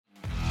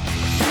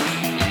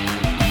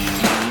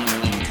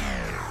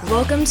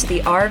Welcome to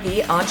the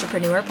RV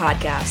Entrepreneur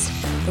Podcast,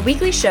 the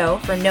weekly show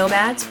for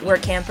nomads,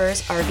 work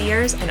campers,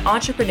 RVers, and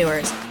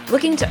entrepreneurs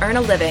looking to earn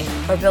a living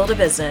or build a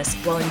business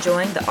while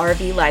enjoying the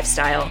RV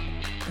lifestyle.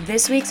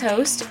 This week's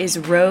host is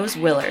Rose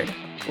Willard.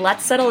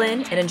 Let's settle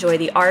in and enjoy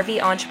the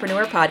RV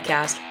Entrepreneur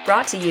Podcast,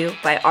 brought to you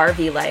by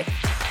RV Life.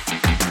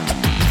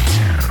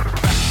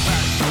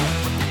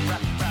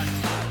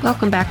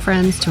 Welcome back,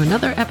 friends, to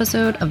another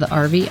episode of the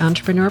RV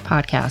Entrepreneur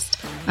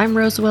Podcast. I'm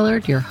Rose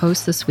Willard, your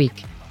host this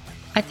week.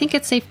 I think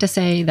it's safe to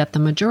say that the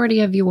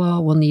majority of you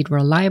all will need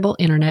reliable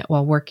internet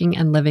while working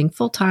and living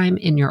full-time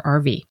in your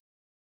RV.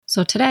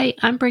 So today,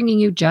 I'm bringing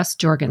you Jess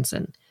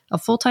Jorgensen, a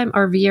full-time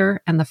RVer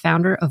and the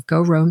founder of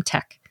GoRoam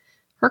Tech.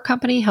 Her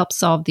company helps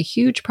solve the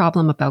huge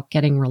problem about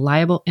getting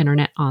reliable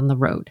internet on the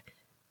road.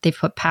 They've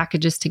put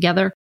packages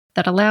together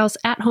that allows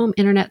at-home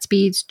internet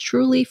speeds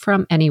truly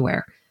from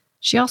anywhere.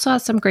 She also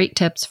has some great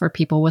tips for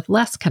people with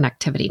less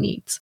connectivity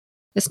needs.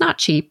 It's not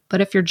cheap, but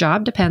if your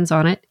job depends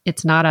on it,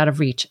 it's not out of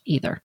reach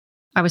either.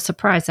 I was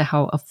surprised at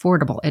how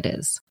affordable it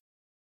is.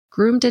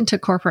 Groomed into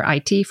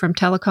corporate IT from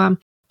telecom,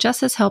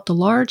 Jess has helped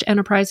large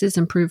enterprises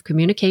improve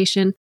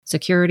communication,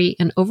 security,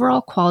 and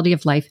overall quality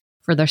of life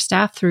for their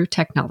staff through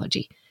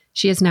technology.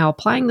 She is now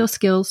applying those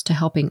skills to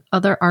helping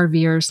other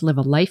RVers live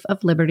a life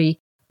of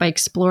liberty by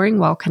exploring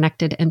while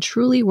connected and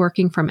truly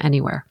working from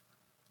anywhere.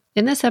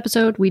 In this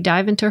episode, we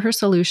dive into her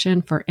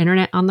solution for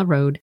internet on the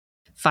road,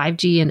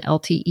 5G and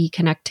LTE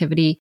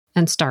connectivity,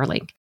 and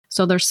Starlink.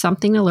 So there's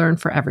something to learn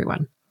for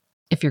everyone.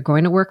 If you're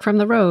going to work from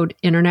the road,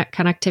 internet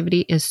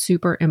connectivity is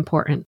super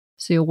important,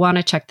 so you'll want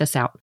to check this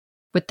out.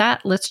 With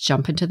that, let's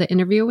jump into the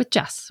interview with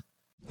Jess.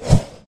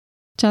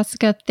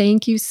 Jessica,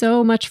 thank you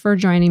so much for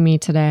joining me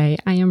today.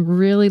 I am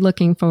really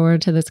looking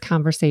forward to this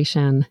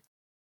conversation.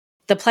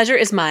 The pleasure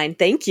is mine.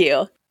 Thank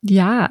you.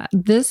 Yeah,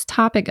 this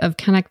topic of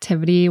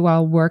connectivity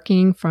while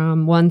working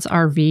from one's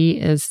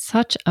RV is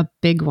such a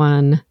big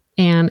one,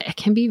 and it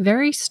can be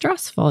very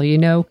stressful. You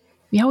know,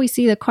 we always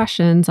see the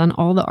questions on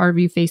all the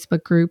RV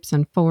Facebook groups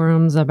and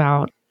forums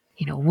about,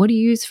 what do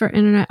you use for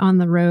internet on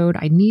the road?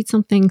 I need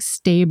something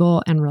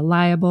stable and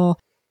reliable.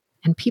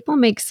 And people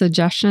make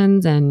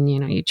suggestions and,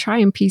 you try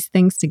and piece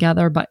things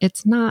together, but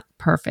it's not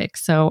perfect.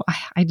 So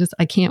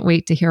I can't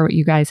wait to hear what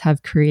you guys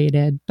have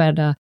created.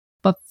 But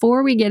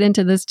before we get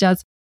into this,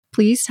 Jess,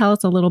 please tell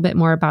us a little bit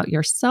more about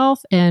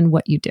yourself and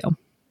what you do.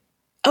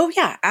 Oh,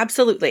 yeah,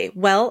 absolutely.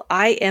 Well,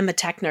 I am a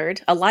tech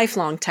nerd, a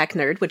lifelong tech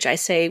nerd, which I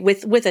say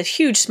with a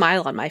huge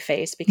smile on my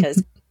face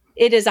because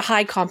it is a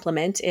high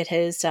compliment. It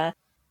has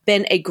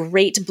been a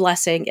great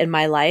blessing in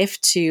my life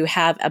to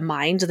have a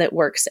mind that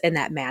works in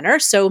that manner.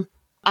 So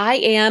I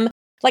am,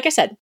 like I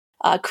said,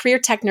 a career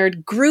tech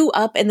nerd, grew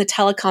up in the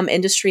telecom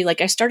industry.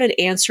 Like I started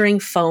answering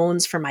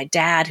phones for my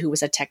dad, who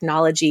was a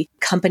technology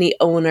company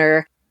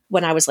owner,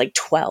 when I was like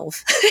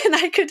 12. And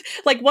I could,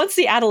 once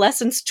the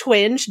adolescence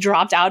twinge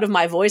dropped out of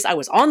my voice, I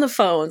was on the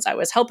phones, I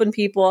was helping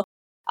people.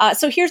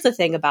 So here's the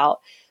thing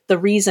about the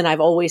reason I've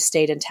always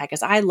stayed in tech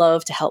is I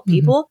love to help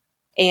people.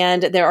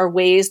 And there are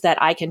ways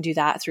that I can do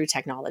that through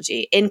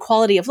technology in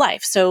quality of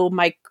life. So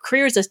my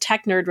career as a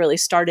tech nerd really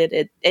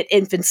started at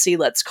infancy,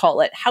 let's call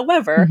it.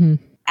 However,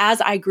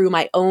 as I grew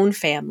my own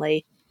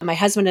family, my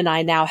husband and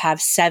I now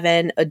have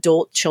 7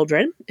 adult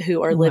children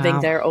who are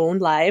living their own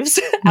lives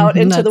out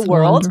into the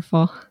world.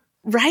 Wonderful.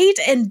 Right.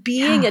 And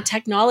being a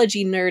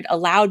technology nerd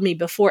allowed me,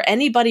 before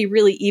anybody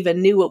really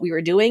even knew what we were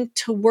doing,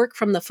 to work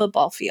from the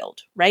football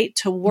field, right?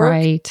 To work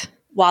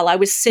while I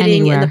was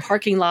sitting in the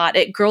parking lot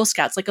at Girl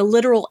Scouts, like a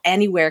literal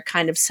anywhere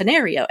kind of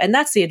scenario. And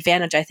that's the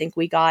advantage I think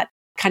we got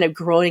kind of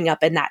growing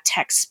up in that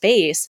tech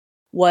space,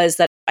 was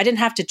that I didn't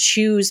have to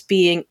choose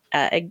being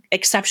an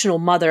exceptional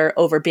mother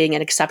over being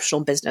an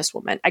exceptional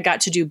businesswoman. I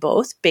got to do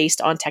both based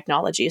on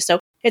technology.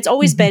 So it's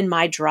always been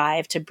my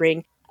drive to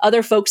bring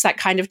other folks that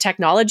kind of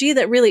technology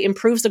that really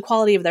improves the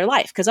quality of their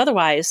life. Because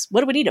otherwise,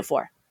 what do we need it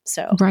for?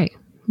 So right.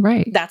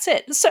 That's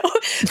it. So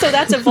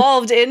that's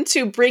evolved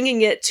into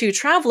bringing it to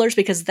travelers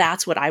because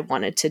that's what I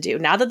wanted to do.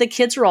 Now that the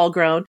kids are all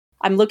grown,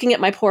 I'm looking at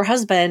my poor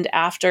husband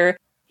after,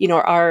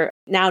 our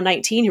now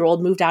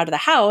 19-year-old moved out of the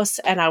house.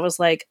 And I was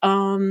like,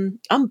 I'm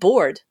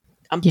bored.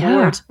 I'm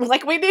bored.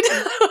 Like we need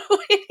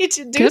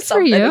to do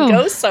something and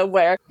go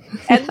somewhere.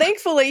 And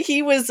thankfully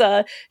he was,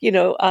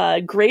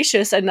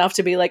 gracious enough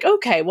to be like,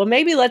 okay, well,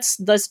 maybe let's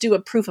do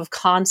a proof of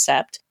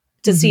concept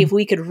to see if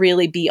we could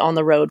really be on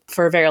the road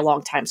for a very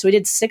long time. So we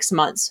did 6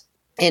 months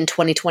in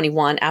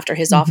 2021 after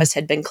his office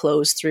had been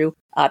closed through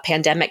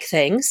pandemic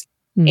things.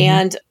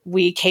 And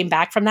we came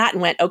back from that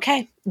and went,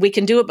 okay, we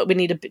can do it, but we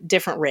need a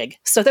different rig.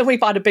 So then we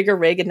bought a bigger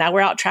rig and now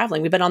we're out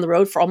traveling. We've been on the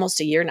road for almost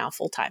a year now,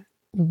 full time.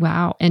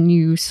 Wow. And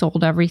you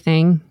sold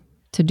everything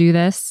to do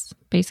this,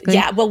 basically?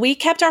 Yeah. Well, we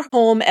kept our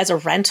home as a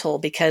rental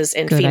because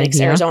in Phoenix,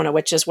 Arizona,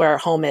 which is where our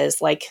home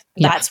is,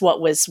 that's what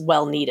was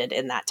well needed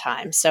in that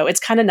time. So it's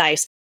kind of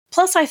nice.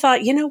 Plus, I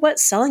thought, you know what?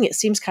 Selling it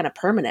seems kind of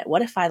permanent.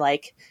 What if I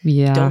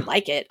don't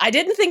like it? I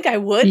didn't think I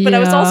would, but I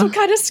was also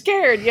kind of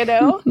scared,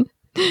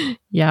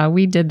 Yeah,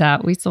 we did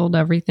that. We sold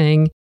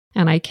everything.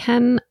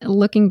 And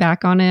looking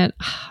back on it,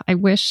 I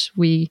wish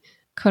we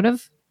could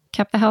have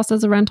kept the house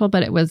as a rental,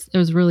 but it was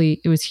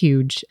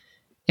huge.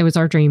 It was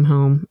our dream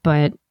home,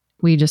 but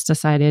we just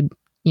decided,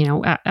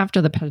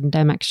 after the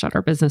pandemic shut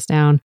our business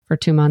down for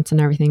 2 months and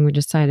everything, we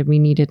decided we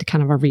needed to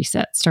kind of a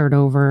reset, start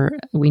over.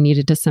 We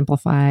needed to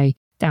simplify,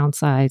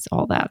 downsize,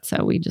 all that.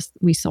 So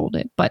we sold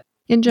it. But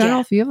in general,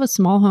 if you have a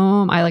small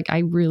home, I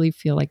really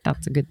feel like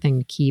that's a good thing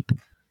to keep,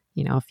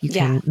 if you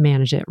can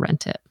manage it,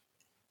 rent it.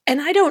 And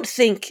I don't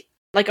think,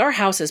 like, our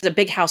house is a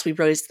big house we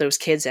raised those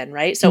kids in,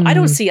 right? So I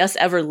don't see us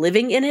ever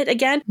living in it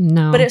again.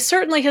 No. But it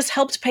certainly has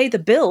helped pay the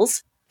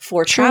bills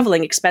for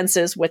traveling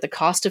expenses with the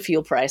cost of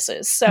fuel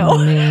prices. So, oh,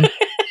 man.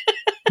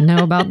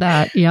 Know about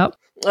that. Yep.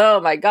 Oh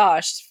my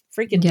gosh.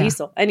 Freaking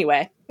diesel.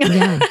 Anyway.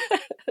 Yeah.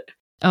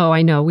 Oh,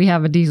 I know. We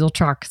have a diesel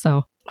truck.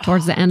 So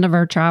towards the end of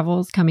our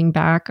travels coming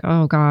back,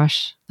 oh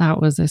gosh,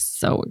 that was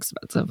so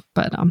expensive,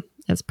 but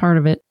it's part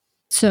of it.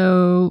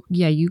 So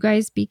yeah, you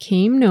guys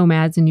became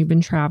nomads and you've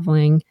been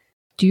traveling.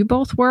 Do you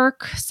both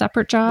work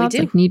separate jobs? We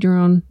do. Like need your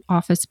own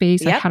office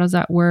space? Like, how does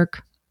that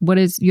work?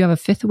 You have a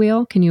fifth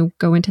wheel? Can you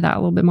go into that a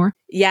little bit more?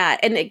 Yeah.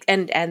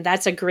 And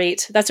that's a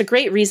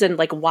great reason,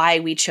 like, why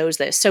we chose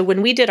this. So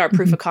when we did our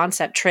proof of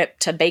concept trip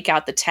to bake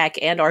out the tech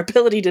and our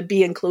ability to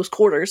be in close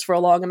quarters for a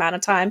long amount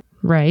of time,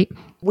 right,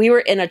 we were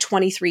in a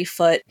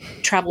 23-foot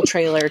travel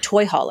trailer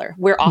toy hauler.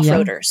 We're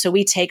off-roaders. So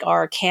we take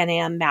our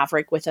Can-Am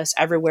Maverick with us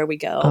everywhere we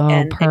go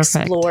and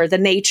explore the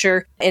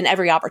nature in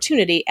every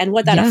opportunity. And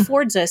what that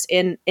affords us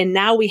and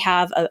now we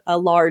have a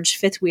large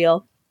fifth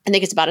wheel. I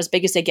think it's about as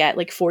big as they get,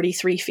 like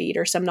 43 feet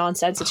or some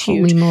nonsense. It's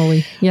huge. Holy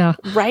moly. Yeah.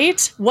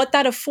 Right? What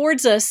that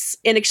affords us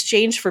in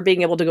exchange for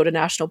being able to go to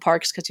national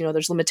parks, because,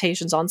 there's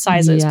limitations on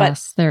sizes.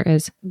 Yes, there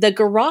is. The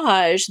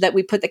garage that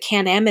we put the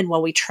Can-Am in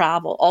while we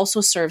travel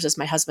also serves as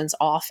my husband's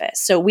office.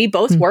 So we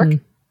both work.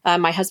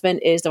 My husband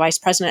is the vice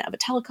president of a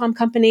telecom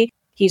company.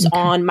 He's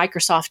on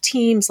Microsoft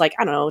Teams, like,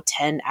 I don't know,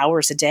 10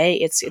 hours a day.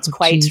 It's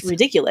quite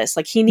ridiculous.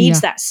 Like, he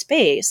needs that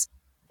space.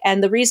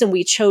 And the reason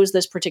we chose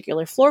this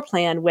particular floor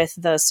plan with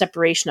the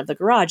separation of the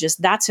garage is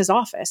that's his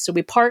office. So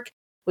we park,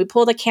 we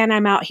pull the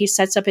Can-Am out, he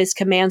sets up his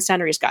command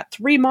center. He's got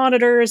 3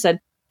 monitors and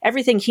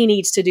everything he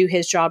needs to do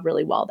his job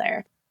really well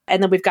there.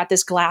 And then we've got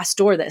this glass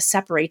door that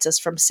separates us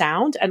from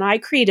sound. And I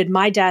created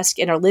my desk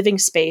in our living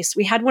space.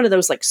 We had one of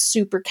those like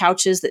super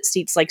couches that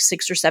seats like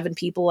 6 or 7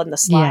 people in the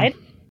slide.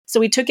 Yeah. So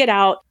we took it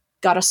out,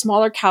 got a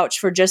smaller couch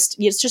for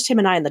it's just him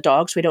and I and the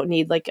dog. So we don't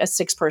need like a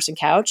 6-person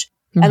couch.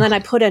 And then I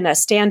put in a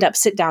stand-up,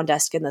 sit-down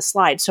desk in the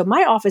slide. So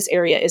my office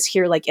area is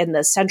here, like in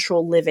the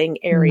central living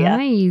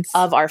area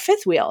of our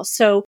fifth wheel.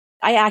 So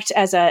I act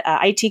as a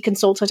IT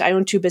consultant. I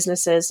own 2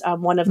 businesses.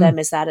 One of them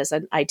is that as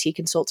an IT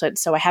consultant.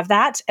 So I have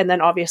that. And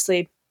then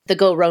obviously the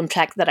GoRoam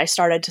tech that I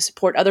started to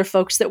support other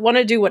folks that want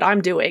to do what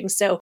I'm doing.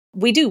 So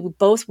we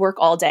both work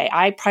all day.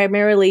 I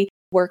primarily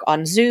work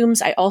on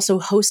Zooms. I also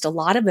host a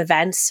lot of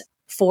events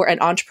for an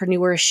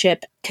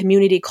entrepreneurship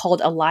community called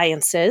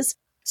Alliances.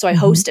 So I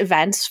host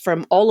events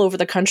from all over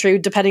the country,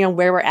 depending on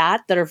where we're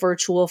at, that are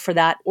virtual for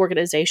that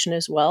organization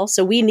as well.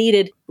 So we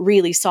needed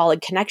really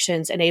solid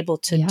connections and able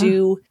to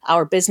do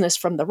our business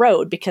from the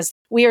road because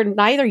we are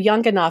neither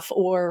young enough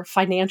or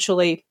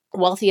financially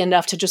wealthy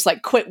enough to just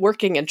like quit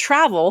working and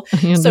travel.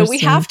 So we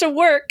have to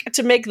work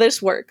to make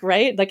this work,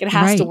 right? Like it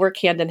has to work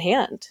hand in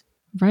hand.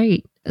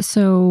 Right.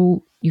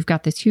 So you've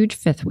got this huge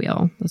fifth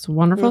wheel, this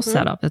wonderful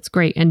setup. That's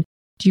great. And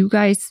do you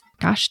guys,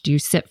 do you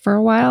sit for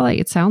a while? Like,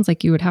 it sounds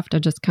like you would have to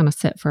just kind of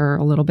sit for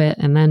a little bit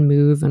and then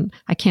move. And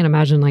I can't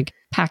imagine like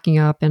packing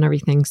up and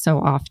everything so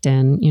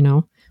often,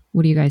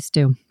 What do you guys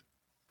do?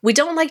 We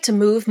don't like to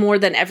move more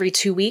than every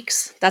 2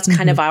 weeks. That's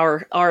kind of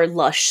our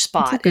lush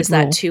spot is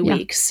that 2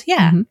 weeks.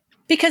 Yeah.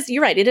 Because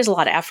you're right. It is a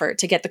lot of effort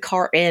to get the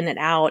car in and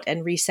out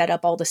and reset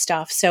up all the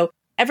stuff. So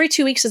every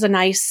 2 weeks is a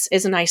nice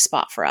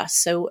spot for us.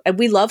 So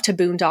we love to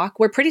boondock.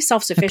 We're pretty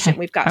self-sufficient.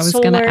 We've got solar. I was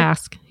going to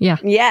ask. Yeah.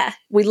 Yeah.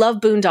 We love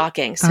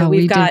boondocking. So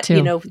we've got,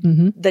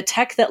 the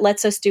tech that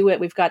lets us do it.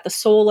 We've got the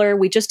solar.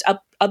 We just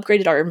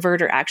upgraded our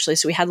inverter actually.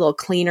 So we had a little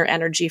cleaner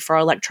energy for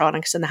our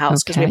electronics in the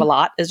house because we have a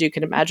lot, as you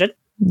can imagine.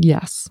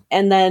 Yes.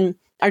 And then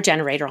our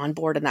generator on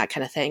board and that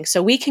kind of thing.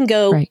 So we can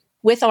go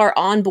with our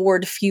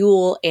onboard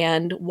fuel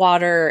and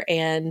water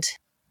and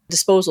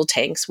disposal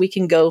tanks, we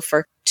can go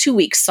for 2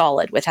 weeks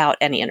solid without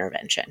any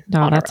intervention.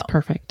 Oh, that's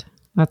perfect.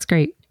 That's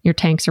great. Your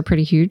tanks are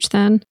pretty huge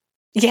then?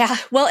 Yeah.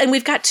 Well, and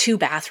we've got 2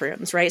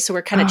 bathrooms, right? So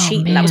we're kind of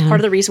cheating. Man. That was part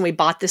of the reason we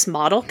bought this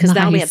model because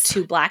now we have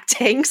 2 black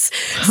tanks.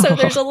 So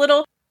there's a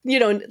little,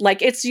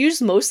 like it's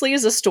used mostly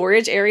as a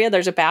storage area.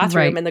 There's a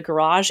bathroom in the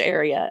garage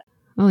area.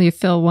 Oh, you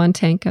fill one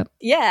tank up.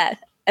 Yeah.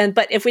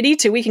 But if we need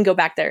to, we can go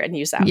back there and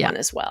use that one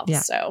as well. Yeah.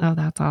 So. Oh,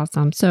 that's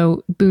awesome.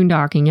 So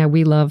boondocking. Yeah,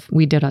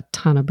 we did a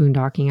ton of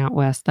boondocking out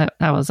west. That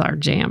was our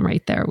jam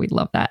right there. We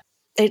love that.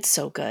 It's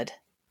so good.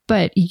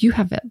 But you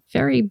have a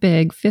very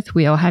big fifth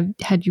wheel.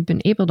 Had you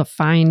been able to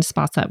find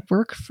spots that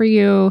work for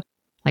you?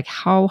 Like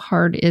how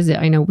hard is it?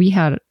 I know we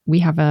have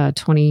a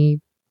 20,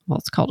 well,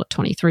 it's called a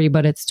 23,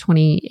 but it's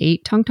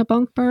 28 tongue to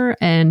bumper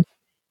and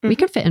we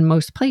could fit in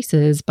most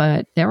places,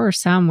 but there were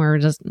some where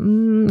just,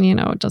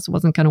 it just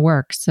wasn't going to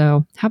work.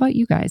 So how about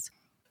you guys?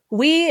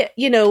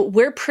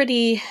 We're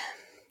pretty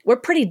we're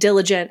pretty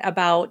diligent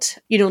about,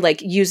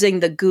 like using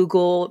the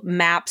Google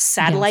Maps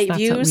satellite Yes,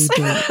 views.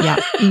 That's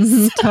what we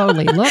do. Yeah,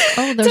 totally. Look,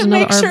 there's to another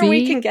make sure RV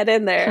we can get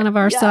in there. kind of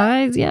our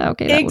size. Yeah,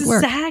 okay, that would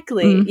work.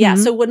 Exactly. Yeah.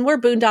 So when we're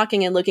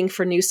boondocking and looking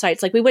for new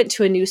sites, like we went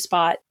to a new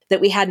spot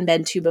that we hadn't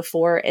been to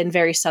before in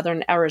very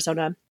southern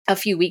Arizona a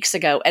few weeks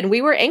ago, and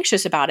we were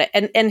anxious about it.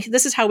 And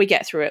this is how we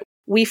get through it.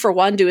 We, for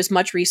one, do as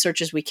much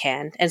research as we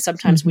can, and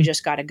sometimes we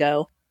just got to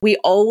go. We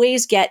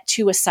always get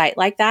to a site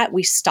like that.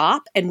 We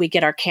stop and we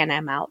get our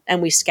Can-Am out and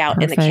we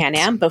scout in the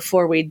Can-Am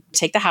before we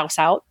take the house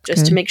out,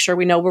 just to make sure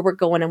we know where we're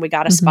going and we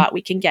got a spot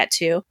we can get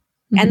to.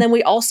 And then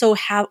we also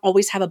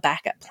always have a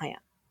backup plan,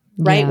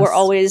 right?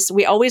 Yes.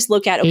 We always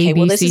look at, A,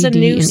 B, this C, is a D,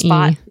 new and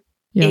spot. E.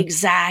 Yep.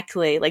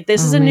 Exactly. Like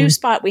this is a new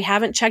spot. We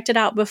haven't checked it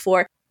out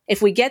before.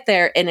 If we get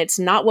there and it's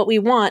not what we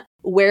want,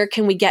 where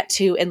can we get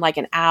to in like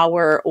an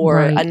hour or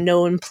a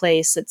known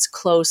place that's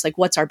close? Like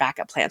what's our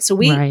backup plan? So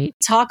we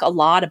talk a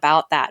lot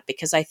about that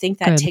because I think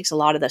that takes a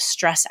lot of the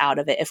stress out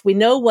of it. If we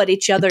know what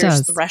each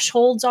other's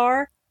thresholds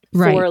are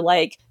for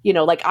like,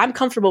 I'm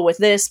comfortable with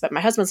this, but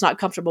my husband's not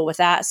comfortable with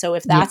that. So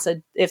if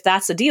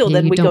that's a deal,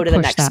 then we go to the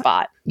next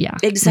spot. Yeah.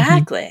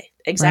 Exactly.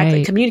 Exactly.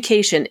 Right.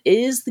 Communication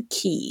is the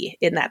key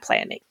in that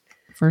planning.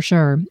 For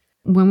sure.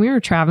 When we were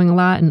traveling a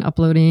lot and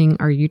uploading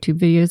our YouTube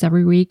videos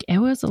every week, it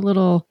was a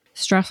little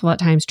stressful at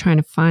times trying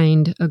to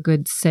find a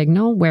good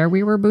signal where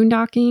we were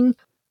boondocking.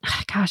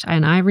 Gosh,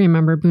 and I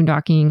remember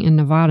boondocking in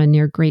Nevada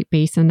near Great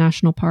Basin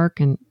National Park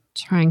and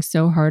trying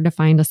so hard to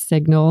find a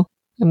signal.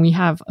 And we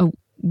have a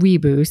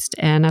WeBoost.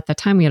 And at the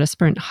time we had a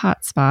Sprint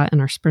hotspot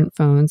in our Sprint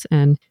phones.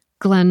 And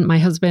Glenn, my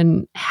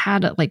husband,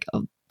 had like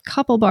a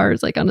couple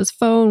bars like on his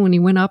phone when he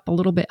went up a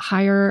little bit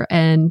higher.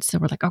 And so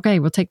we're like, okay,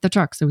 we'll take the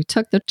truck. So we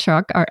took the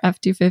truck, our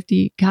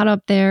F-250, got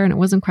up there and it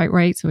wasn't quite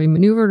right. So we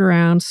maneuvered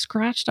around,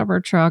 scratched up our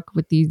truck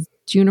with these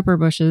juniper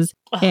bushes,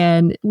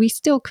 and we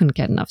still couldn't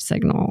get enough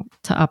signal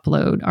to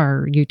upload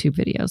our YouTube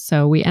videos.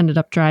 So we ended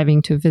up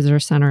driving to a visitor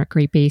center at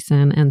Great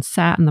Basin and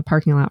sat in the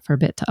parking lot for a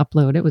bit to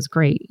upload. It was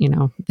great,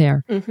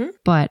 there.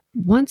 But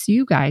once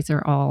you guys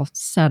are all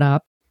set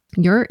up,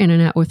 your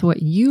internet with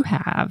what you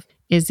have,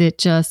 is it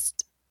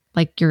just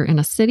like you're in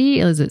a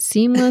city? Is it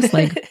seamless?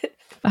 Like,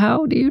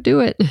 how do you do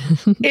it?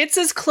 It's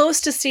as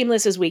close to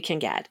seamless as we can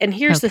get. And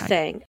here's the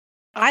thing.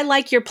 I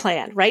like your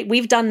plan, right?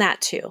 We've done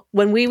that too.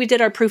 When we did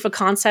our proof of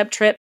concept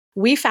trip,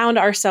 we found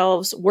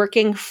ourselves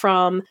working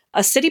from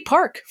a city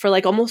park for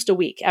like almost a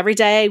week. Every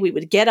day we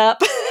would get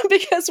up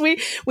because we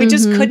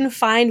just couldn't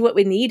find what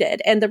we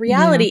needed. And the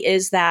reality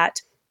is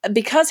that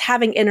because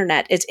having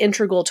internet is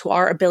integral to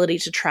our ability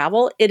to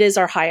travel, it is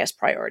our highest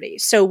priority.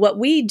 So what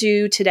we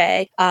do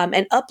today,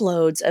 and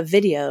uploads of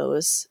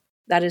videos,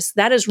 that is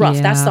rough.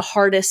 Yeah. That's the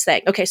hardest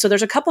thing. Okay, so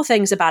there's a couple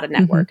things about a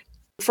network.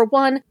 For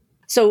one,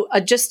 so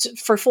just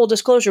for full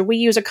disclosure, we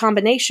use a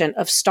combination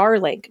of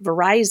Starlink,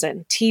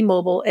 Verizon,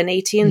 T-Mobile, and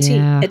AT&T.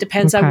 Yeah. It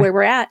depends on where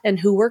we're at and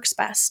who works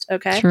best.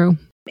 Okay. True.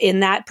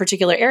 In that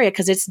particular area,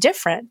 because it's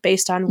different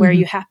based on where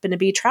you happen to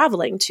be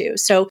traveling to.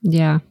 So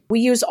we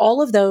use all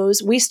of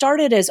those. We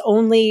started as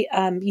only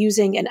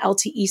using an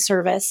LTE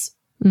service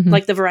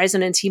like the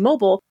Verizon and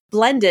T-Mobile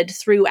blended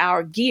through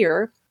our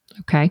gear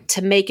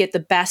to make it the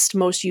best,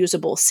 most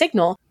usable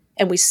signal.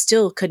 And we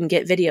still couldn't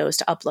get videos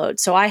to upload.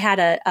 So I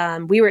had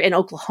we were in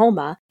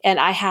Oklahoma and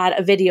I had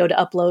a video to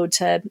upload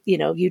to,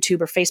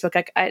 YouTube or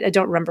Facebook. I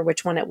don't remember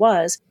which one it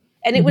was.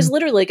 And it was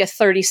literally like a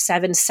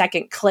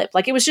 37-second clip.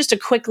 Like it was just a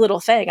quick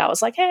little thing. I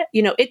was like,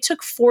 it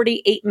took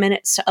 48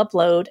 minutes to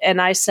upload. And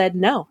I said,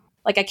 no,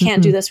 like I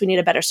can't do this. We need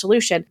a better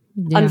solution.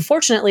 Yeah.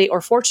 Unfortunately,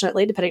 or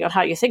fortunately, depending on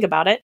how you think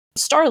about it,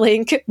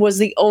 Starlink was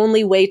the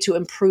only way to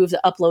improve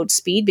the upload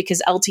speed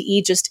because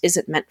LTE just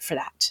isn't meant for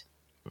that.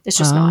 It's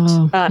just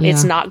not.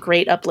 It's not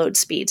great upload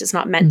speeds. It's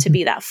not meant to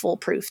be that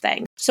foolproof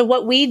thing. So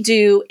what we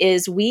do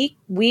is we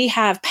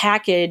have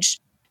packaged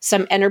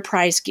some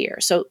enterprise gear.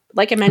 So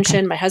like I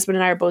mentioned, my husband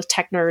and I are both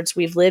tech nerds.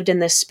 We've lived in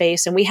this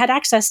space and we had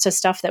access to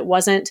stuff that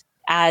wasn't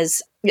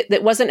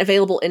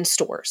available in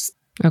stores.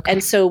 Okay.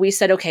 And so we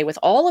said, okay, with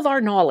all of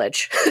our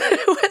knowledge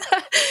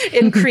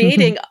in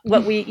creating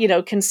what we,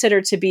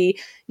 consider to be,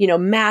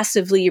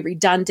 massively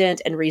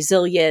redundant and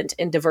resilient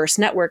and diverse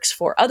networks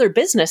for other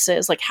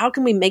businesses, like how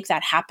can we make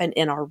that happen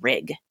in our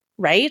rig,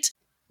 right?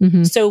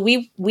 So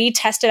we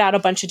tested out a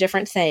bunch of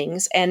different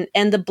things and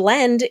the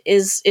blend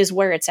is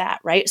where it's at,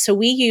 right? So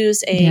we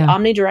use a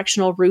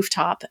omnidirectional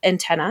rooftop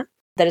antenna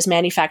that is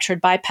manufactured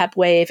by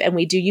PepWave, and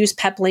we do use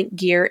PepLink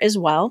gear as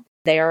well.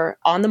 They are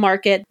on the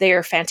market. They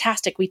are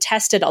fantastic. We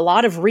tested a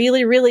lot of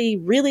really, really,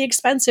 really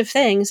expensive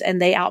things and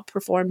they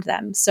outperformed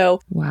them. So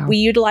we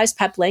utilized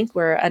PepLink.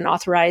 We're an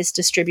authorized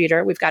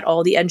distributor. We've got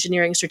all the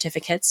engineering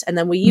certificates. And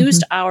then we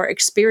used our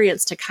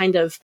experience to kind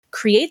of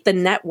create the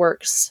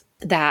networks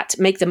that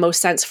make the most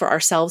sense for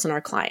ourselves and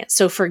our clients.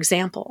 So for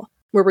example,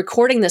 we're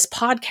recording this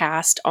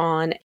podcast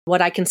on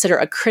what I consider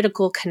a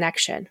critical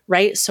connection,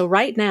 right? So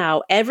right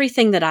now,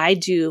 everything that I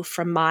do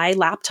from my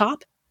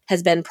laptop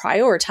has been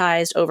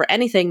prioritized over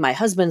anything my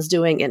husband's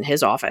doing in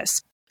his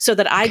office. so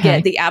that I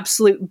get the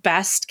absolute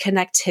best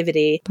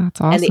connectivity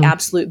and the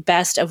absolute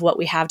best of what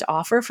we have to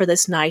offer for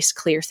this nice,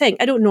 clear thing.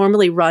 I don't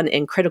normally run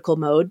in critical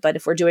mode, but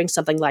if we're doing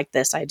something like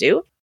this, I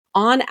do.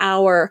 On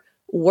our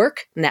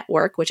work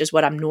network, which is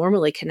what I'm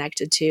normally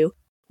connected to,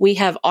 we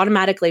have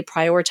automatically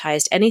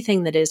prioritized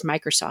anything that is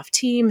Microsoft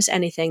Teams,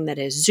 anything that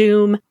is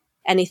Zoom,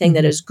 anything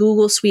that is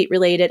Google Suite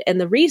related. And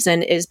the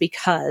reason is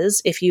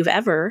because if you've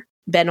ever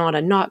been on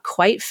a not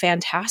quite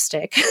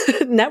fantastic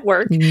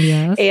network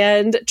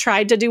and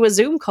tried to do a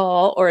Zoom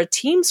call or a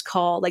Teams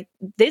call, like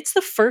it's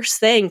the first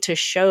thing to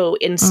show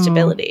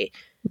instability.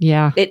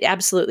 It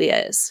absolutely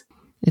is.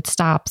 It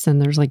stops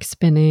and there's like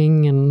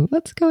spinning and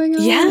what's going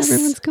on?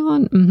 Everyone's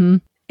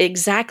gone.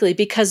 Exactly,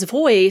 because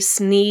voice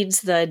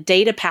needs the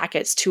data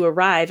packets to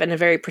arrive in a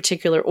very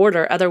particular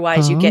order.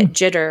 Otherwise, you get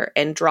jitter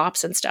and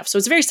drops and stuff. So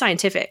it's very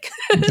scientific.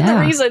 The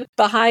reason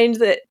behind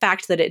the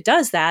fact that it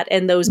does that,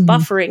 and those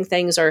buffering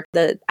things are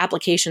the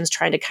applications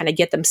trying to kind of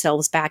get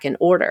themselves back in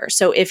order.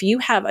 So if you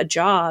have a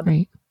job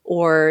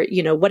or,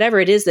 you know, whatever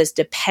it is that's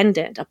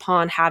dependent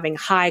upon having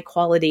high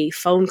quality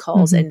phone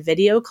calls and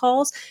video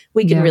calls,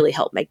 we can really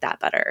help make that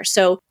better.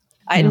 So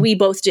and we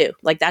both do.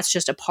 Like, that's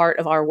just a part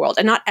of our world.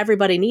 And not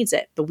everybody needs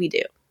it, but we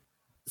do.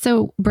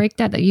 So break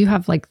that you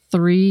have like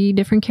 3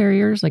 different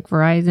carriers, like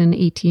Verizon,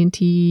 AT&T.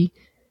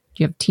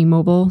 Do you have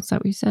T-Mobile? Is that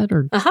what you said?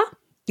 Or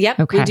Yep.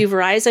 Okay. We do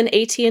Verizon,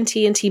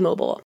 AT&T, and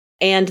T-Mobile.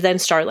 And then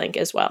Starlink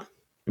as well.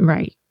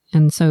 Right.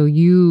 And so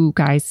you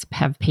guys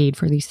have paid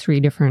for these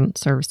 3 different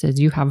services.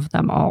 You have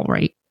them all,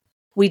 right?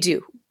 We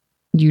do.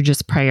 You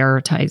just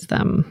prioritize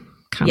them.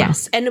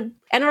 Yes. And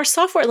our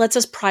software lets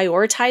us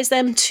prioritize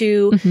them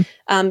to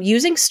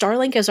using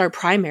Starlink as our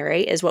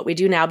primary is what we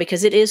do now,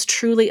 because it is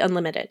truly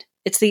unlimited.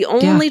 It's the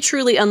only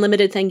truly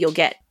unlimited thing you'll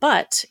get,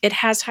 but it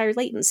has higher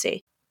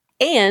latency.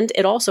 And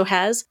it also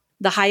has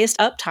the highest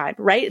uptime,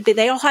 right?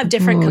 They all have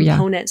different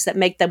components that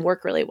make them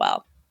work really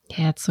well.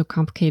 Yeah, it's so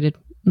complicated.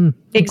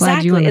 Exactly.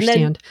 Glad you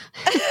understand.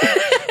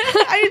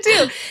 I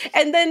do.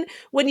 And then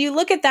when you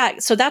look at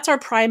that, so that's our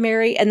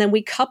primary, and then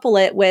we couple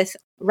it with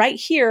right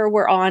here,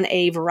 we're on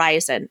a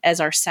Verizon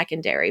as our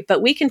secondary,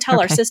 but we can tell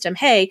our system,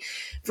 hey,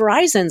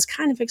 Verizon's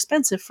kind of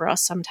expensive for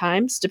us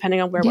sometimes,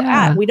 depending on where we're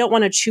at. We don't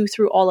want to chew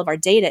through all of our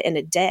data in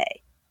a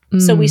day.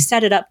 So we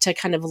set it up to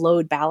kind of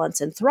load balance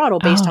and throttle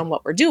based on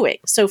what we're doing.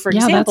 So for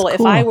example,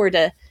 if I were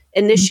to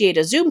initiate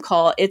a Zoom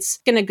call, it's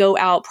going to go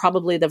out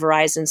probably the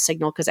Verizon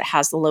signal because it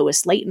has the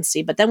lowest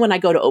latency. But then when I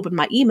go to open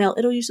my email,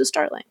 it'll use the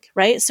Starlink,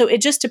 right? So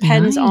it just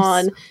depends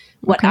on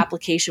what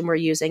application we're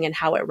using and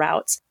how it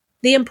routes.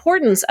 The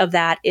importance of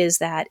that is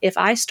that if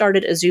I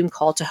started a Zoom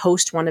call to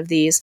host one of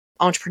these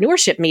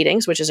entrepreneurship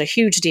meetings, which is a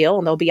huge deal,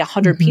 and there'll be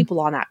 100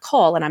 people on that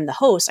call, and I'm the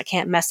host, I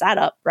can't mess that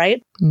up,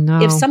 right?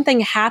 No. If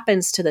something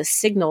happens to the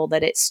signal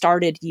that it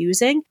started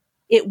using,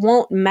 it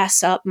won't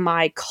mess up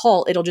my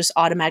call. It'll just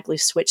automatically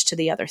switch to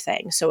the other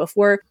thing. So if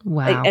we're,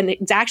 and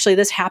it's actually,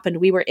 this happened,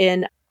 we were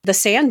in the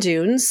sand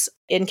dunes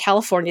in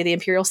California, the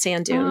Imperial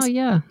Sand Dunes.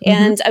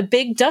 And a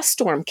big dust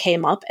storm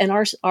came up, and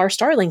our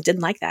Starlink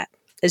didn't like that.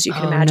 As you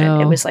can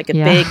imagine, it was like a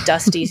big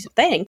dusty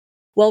thing.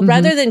 Well,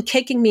 rather than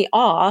kicking me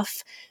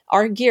off,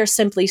 our gear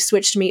simply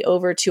switched me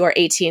over to our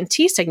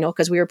AT&T signal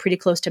because we were pretty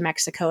close to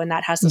Mexico, and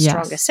that has the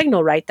strongest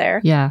signal right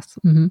there.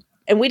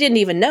 And we didn't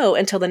even know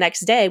until the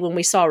next day when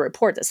we saw a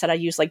report that said I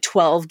used like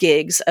 12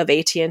 gigs of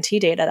AT&T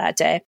data that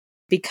day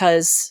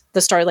because the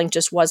Starlink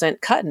just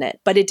wasn't cutting it.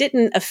 But it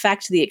didn't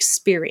affect the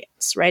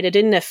experience, right? It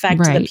didn't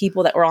affect the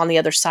people that were on the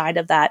other side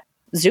of that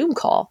Zoom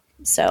call.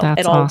 So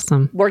it all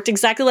worked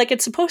exactly like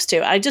it's supposed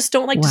to. I just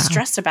don't like to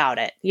stress about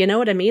it. You know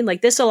what I mean?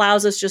 Like, this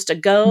allows us just to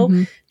go,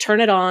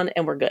 turn it on,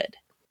 and we're good.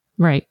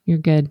 Right. You're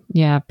good.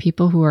 Yeah.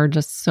 People who are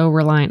just so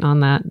reliant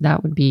on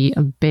that would be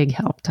a big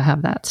help to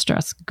have that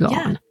stress gone.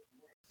 Yeah.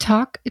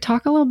 Talk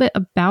a little bit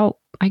about,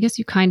 I guess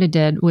you kind of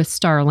did with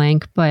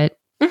Starlink, but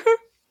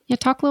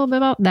talk a little bit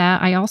about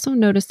that. I also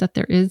noticed that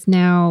there is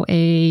now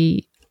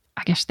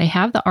I guess they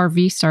have the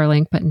RV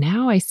Starlink, but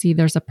now I see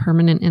there's a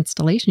permanent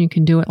installation. You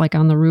can do it like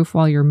on the roof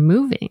while you're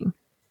moving.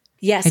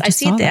 Yes, I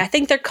see that. I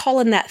think they're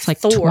calling that it's like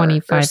Thor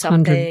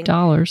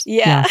 $2,500.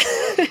 Yeah.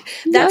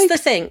 That's the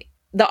thing.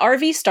 The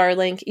RV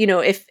Starlink, you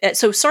know,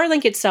 so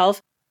Starlink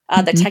itself,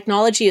 the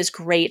technology is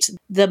great.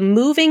 The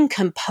moving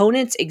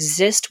components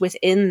exist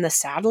within the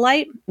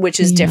satellite, which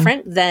is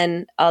different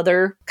than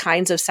other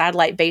kinds of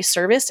satellite-based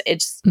service.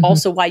 It's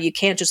also why you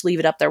can't just leave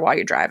it up there while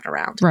you're driving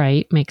around.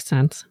 Right. Makes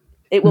sense.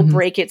 It will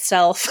break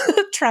itself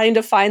trying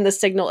to find the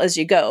signal as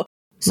you go.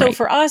 So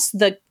for us,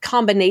 the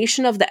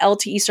combination of the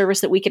LTE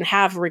service that we can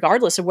have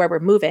regardless of where we're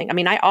moving. I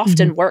mean, I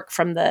often work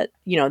from the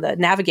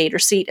navigator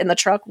seat in the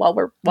truck while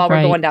we're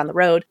going down the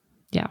road.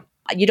 Yeah.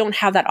 You don't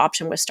have that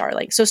option with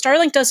Starlink. So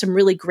Starlink does some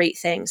really great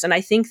things. And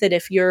I think that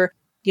if you're,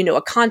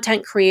 a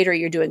content creator,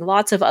 you're doing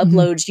lots of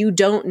uploads, you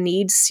don't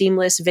need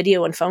seamless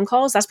video and phone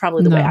calls. That's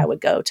probably the way I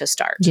would go to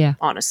start. Yeah.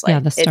 Honestly.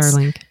 Yeah. The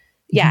Starlink.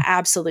 Yeah,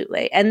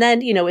 absolutely. And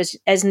then,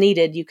 as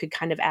needed, you could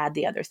kind of add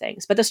the other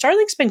things. But the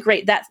Starlink's been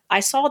great. That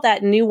I saw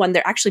that new one.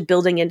 They're actually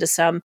building into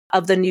some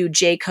of the new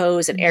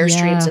Jaycos and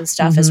Airstreams and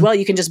stuff as well.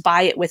 You can just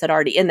buy it with it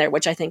already in there,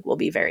 which I think will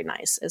be very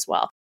nice as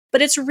well.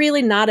 but it's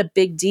really not a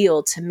big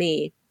deal to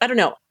me. I don't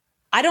know.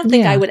 I don't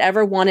think I would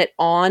ever want it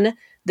on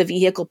the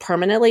vehicle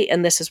permanently.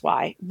 And this is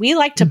why. We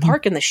like to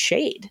park in the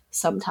shade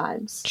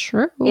sometimes.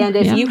 True. And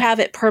if you have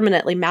it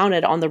permanently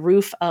mounted on the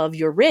roof of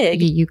your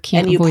rig you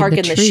can't and you park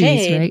in trees, the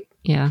shade, right?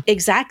 Yeah.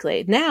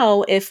 Exactly.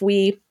 Now, if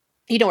we're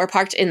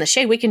parked in the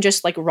shade, we can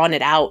just like run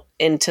it out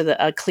into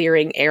the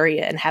clearing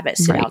area and have it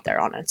sit out there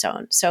on its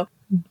own. So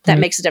that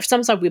makes a difference.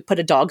 Sometimes we put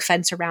a dog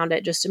fence around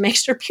it just to make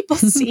sure people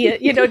see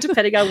it,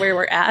 depending on where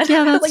we're at.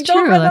 Yeah, that's like, true.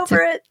 Don't run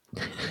over it.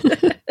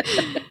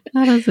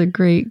 That is a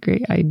great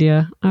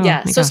idea. Oh,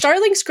 yeah. So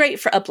Starlink's great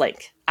for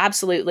uplink.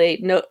 Absolutely.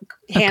 No,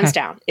 hands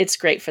down. It's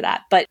great for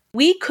that. But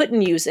we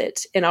couldn't use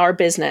it in our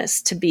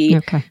business to be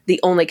the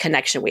only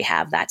connection we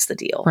have. That's the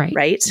deal.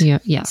 Right? Yeah.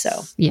 Yes.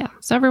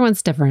 So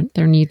everyone's different.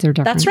 Their needs are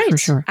different. That's right. For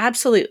sure.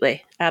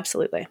 Absolutely.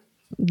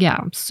 Yeah.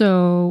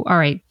 So, all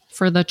right.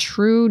 For the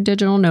true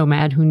digital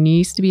nomad who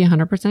needs to be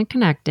 100%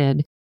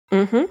 connected,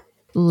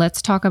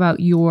 let's talk about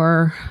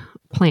your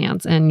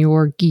plans and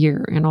your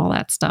gear and all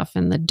that stuff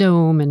and the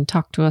dome, and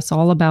talk to us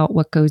all about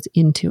what goes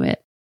into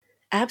it.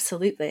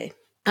 Absolutely.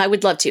 I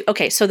would love to.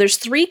 Okay. So there's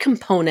three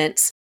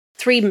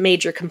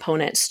major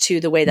components to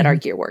the way that our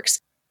gear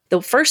works.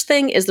 The first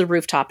thing is the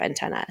rooftop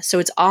antenna. So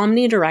it's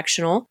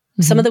omnidirectional.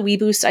 Some of the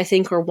WeBoosts, I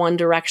think, are one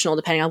directional,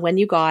 depending on when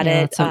you got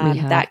it,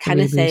 that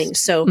kind of thing.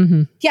 So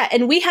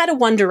and we had a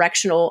one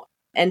directional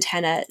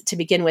antenna to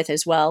begin with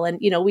as well. And,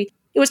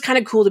 it was kind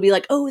of cool to be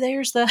like, oh,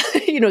 there's the,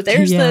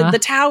 there's the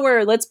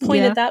tower. Let's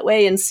point it that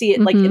way and see it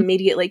like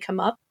immediately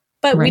come up.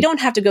 But we don't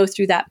have to go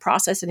through that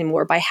process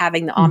anymore by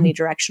having the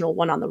omnidirectional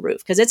one on the roof,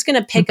 because it's going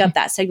to pick up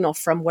that signal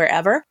from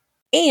wherever.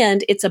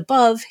 And it's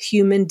above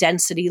human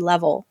density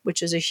level,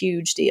 which is a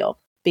huge deal,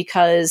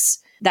 because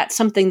that's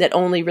something that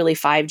only really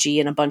 5G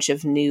and a bunch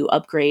of new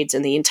upgrades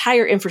and the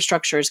entire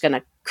infrastructure is going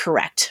to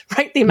correct,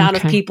 right? The amount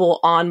of people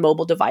on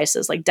mobile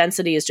devices, like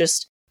density is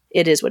just,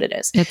 it is what it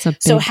is. It's a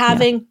big, so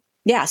having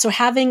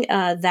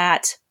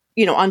that,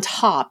 on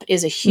top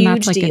is a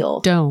huge deal.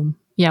 A dome.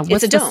 Yeah.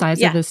 What's the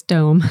size of this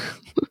dome?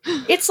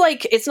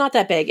 It's not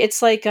that big.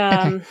 It's like,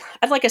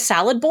 like a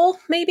salad bowl,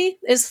 maybe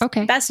is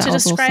best to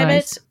describe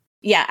it.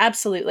 Yeah,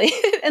 absolutely.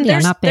 And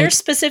there's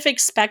specific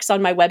specs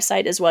on my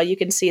website as well. You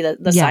can see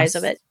the size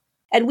of it.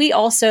 And we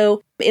also,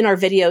 in our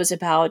videos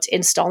about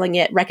installing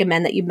it,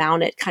 recommend that you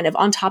mount it kind of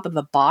on top of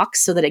a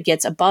box so that it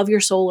gets above your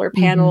solar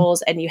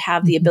panels and you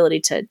have the ability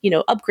to,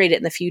 upgrade it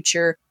in the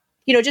future.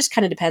 Just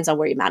kind of depends on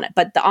where you mount it.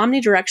 But the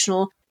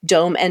omnidirectional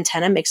dome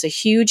antenna makes a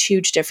huge,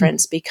 huge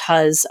difference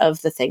because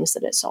of the things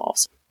that it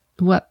solves.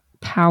 What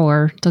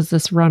power does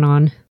this run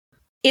on?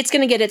 It's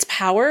going to get its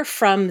power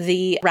from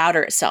the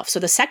router itself. So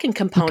the second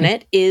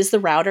component is the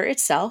router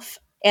itself.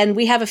 And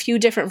we have a few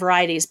different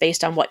varieties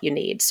based on what you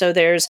need. So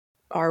there's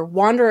our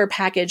Wanderer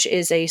package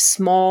is it's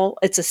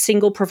a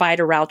single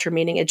provider router,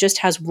 meaning it just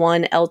has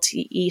one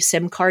LTE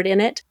SIM card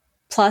in it.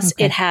 Plus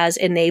it has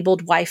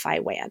enabled Wi-Fi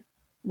WAN.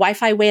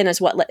 Wi-Fi WAN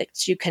is what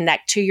lets you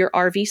connect to your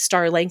RV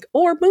Starlink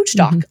or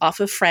Moochdock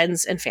off of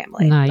friends and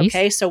family. Nice.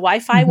 Okay, so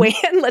Wi-Fi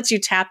WAN lets you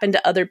tap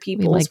into other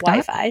people's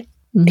Wi-Fi.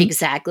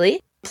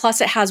 Exactly.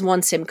 Plus it has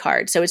one SIM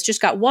card. So it's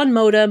just got one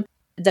modem.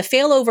 The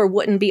failover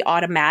wouldn't be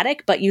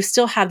automatic, but you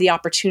still have the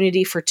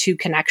opportunity for two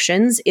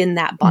connections in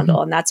that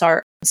bundle. And that's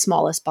our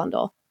smallest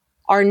bundle.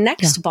 Our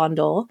next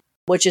bundle,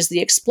 which is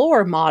the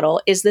Explorer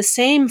model, is the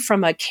same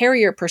from a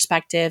carrier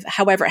perspective.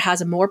 However, it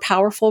has a more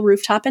powerful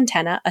rooftop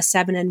antenna, a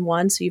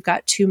 7-in-1. So you've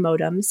got two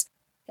modems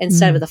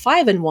instead of the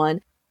 5-in-1.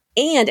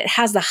 And it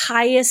has the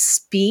highest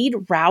speed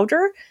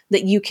router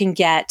that you can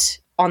get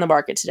on the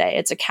market today.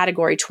 It's a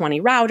category 20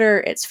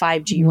 router. It's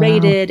 5G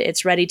rated.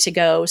 It's ready to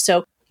go.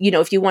 So,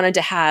 if you wanted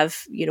to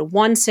have,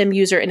 one SIM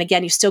user, and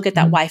again, you still get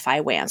that Wi-Fi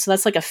WAN. So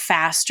that's like a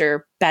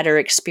faster, better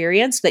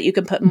experience that you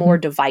can put more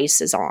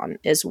devices on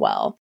as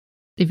well.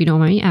 If you don't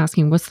mind me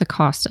asking, what's the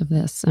cost of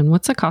this? And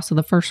what's the cost of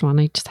the first one?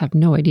 I just have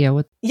no idea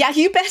what. Yeah,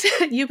 you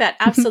bet. You bet.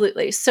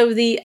 Absolutely. So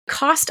the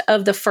cost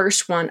of the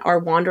first one, our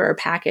Wanderer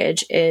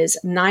package, is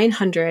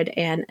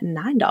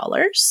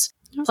 $909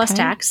 plus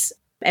tax.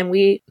 And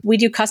we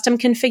do custom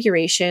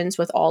configurations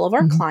with all of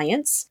our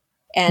clients.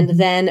 And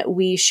then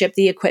we ship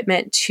the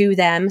equipment to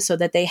them so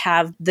that they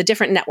have the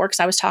different networks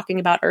I was talking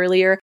about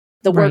earlier,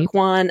 the work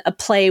one, a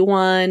play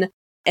one,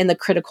 and the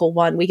critical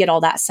one. We get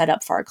all that set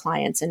up for our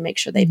clients and make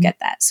sure they get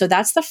that. So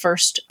that's the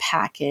first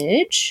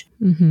package.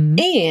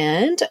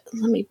 And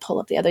let me pull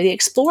up the other. The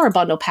Explorer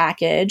bundle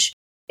package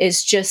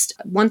is just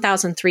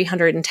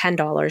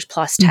 $1,310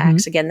 plus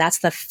tax. Again, that's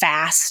the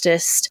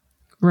fastest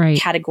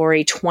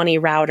category 20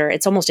 router.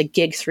 It's almost a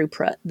gig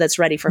throughput that's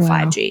ready for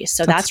 5G.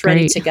 So that's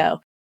ready to go.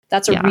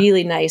 That's a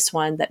really nice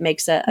one that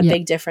makes a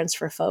big difference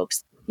for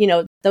folks.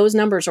 Those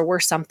numbers are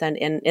worth something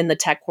in the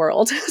tech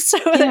world. So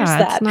there's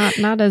that. It's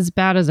not as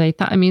bad as I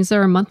thought. I mean, is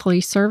there a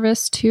monthly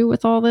service too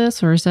with all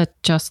this, or is that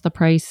just the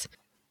price?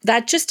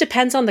 That just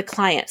depends on the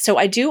client. So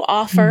I do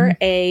offer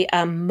a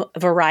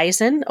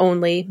Verizon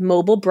only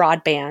mobile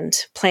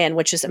broadband plan,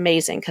 which is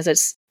amazing because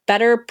it's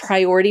better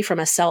priority from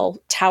a cell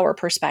tower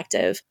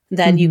perspective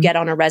than you get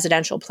on a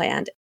residential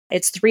plan.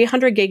 It's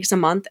 300 gigs a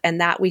month,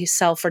 and that we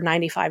sell for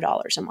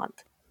 $95 a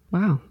month.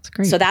 Wow, that's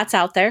great. So that's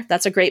out there.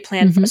 That's a great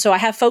plan. So I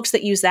have folks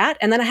that use that.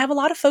 And then I have a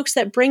lot of folks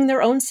that bring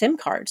their own SIM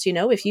cards.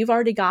 If you've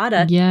already got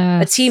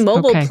a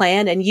T-Mobile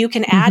plan and you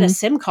can add a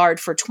SIM card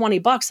for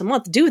 $20 a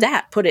month, do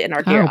that. Put it in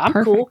our gear.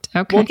 I'm cool.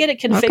 Okay. We'll get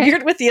it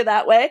configured with you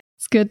that way.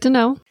 It's good to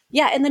know.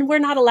 Yeah. And then we're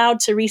not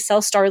allowed to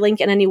resell Starlink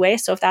in any way.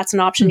 So if that's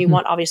an option you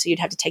want, obviously you'd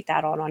have to take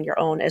that on your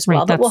own as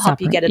well. But we'll help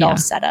you get it all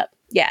set up.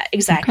 Yeah,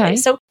 exactly. Okay.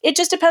 So it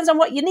just depends on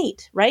what you need,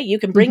 right? You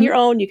can bring your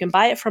own, you can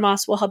buy it from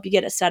us. We'll help you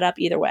get it set up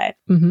either way.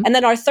 And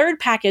then our third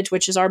package,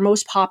 which is our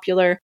most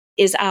popular,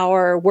 is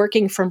our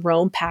working from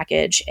Rome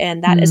package.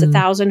 And that is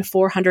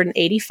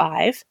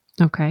 $1,485.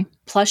 Okay.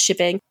 Plus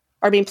shipping.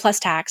 Plus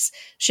tax.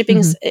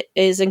 Shipping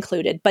is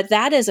included. But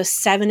that is a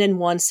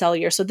 7-in-1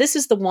 cellular. So this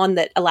is the one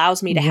that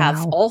allows me to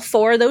have all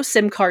 4 of those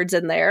SIM cards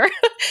in there.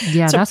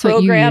 Yeah, that's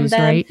what you use,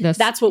 right?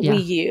 That's what we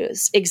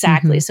use.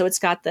 Exactly. So it's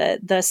got the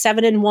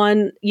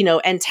 7-in-1,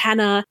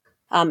 antenna.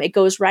 It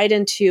goes right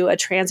into a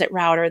transit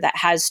router that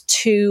has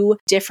 2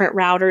 different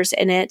routers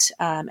in it.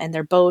 And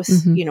they're both,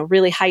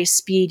 really high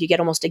speed. You get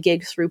almost a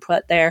gig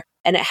throughput there.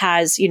 And it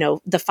has,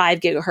 the 5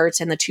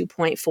 gigahertz and the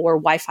 2.4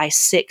 Wi-Fi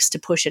 6 to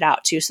push it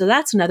out to. So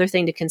that's another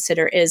thing to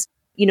consider is,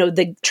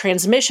 the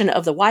transmission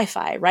of the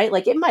Wi-Fi, right?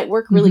 Like it might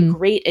work really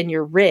great in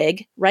your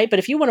rig, right? But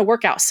if you want to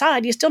work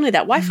outside, you still need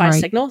that Wi-Fi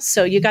signal.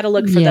 So you got to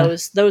look for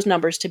those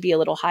numbers to be a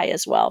little high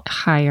as well.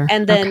 Higher.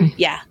 And then,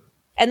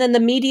 And then the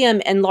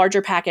medium and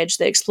larger package,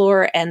 the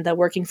Explorer and the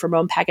Working from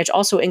Home package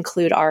also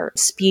include our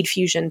Speed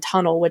Fusion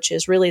tunnel, which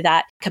is really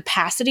that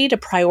capacity to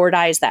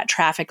prioritize that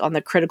traffic on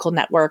the critical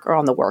network or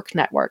on the work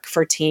network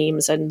for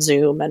Teams and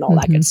Zoom and all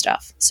that good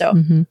stuff. So,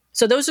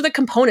 so those are the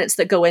components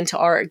that go into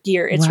our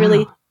gear. It's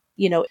really,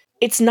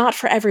 it's not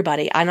for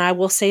everybody. And I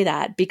will say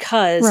that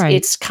because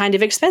it's kind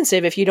of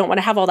expensive if you don't want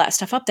to have all that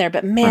stuff up there.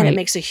 But man, it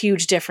makes a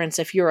huge difference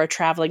if you're a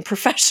traveling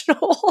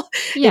professional.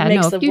 Yeah,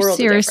 if you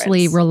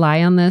seriously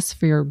rely on this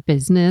for your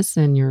business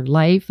and your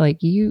life, like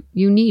you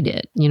need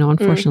it.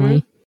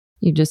 Unfortunately,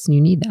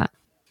 you need that.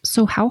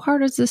 So how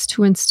hard is this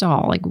to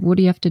install? Like, what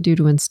do you have to do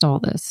to install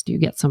this? Do you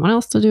get someone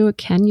else to do it?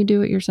 Can you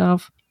do it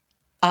yourself?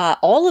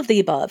 All of the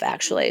above,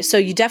 actually. So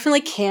you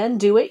definitely can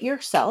do it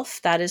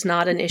yourself. That is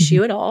not an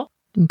issue at all.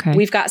 Okay.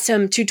 We've got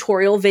some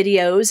tutorial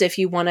videos if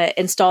you want to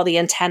install the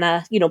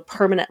antenna,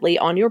 permanently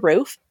on your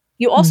roof.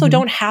 You also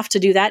don't have to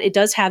do that. It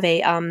does have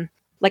a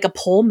like a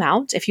pole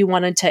mount if you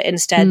wanted to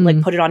instead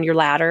like put it on your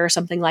ladder or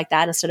something like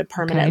that instead of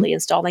permanently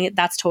installing it.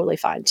 That's totally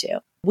fine too.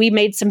 We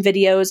made some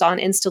videos on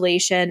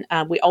installation.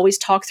 We always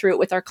talk through it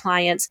with our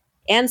clients.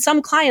 And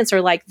some clients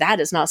are like, that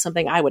is not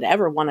something I would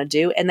ever want to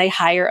do. And they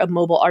hire a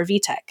mobile RV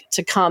tech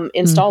to come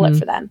install it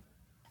for them.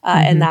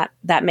 And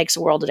that makes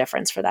a world of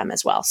difference for them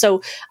as well.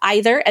 So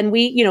and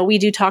we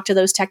do talk to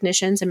those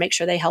technicians and make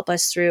sure they help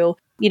us through,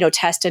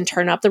 test and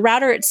turn up the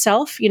router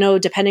itself,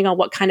 depending on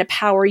what kind of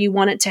power you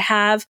want it to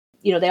have.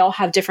 They all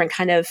have different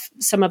kind of,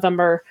 some of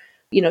them are,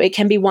 it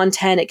can be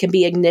 110, it can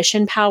be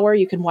ignition power.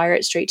 You can wire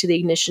it straight to the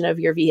ignition of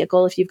your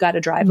vehicle. If you've got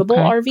a drivable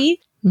RV,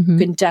 you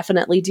can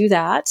definitely do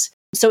that.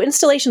 So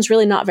installation is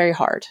really not very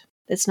hard.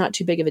 It's not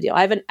too big of a deal.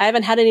 I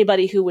haven't had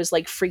anybody who was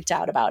like freaked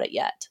out about it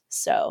yet.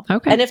 So,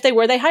 and if they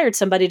were, they hired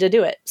somebody to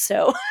do it.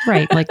 So,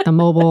 like the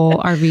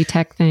mobile RV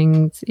tech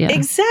things. Yeah,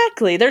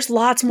 exactly. There's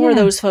lots more of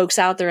those folks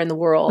out there in the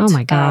world. Oh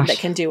my gosh, that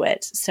can do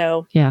it.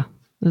 So, yeah,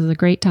 this is a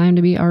great time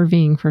to be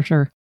RVing for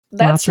sure.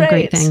 That's lots of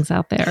great things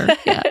out there.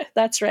 Yeah,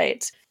 that's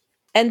right.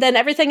 And then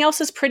everything else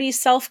is pretty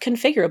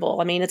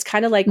self-configurable. I mean, it's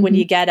kind of like when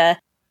you get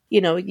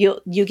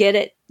you get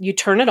it, you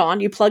turn it on,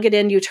 you plug it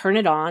in, you turn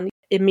it on.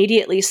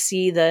 Immediately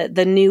see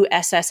the new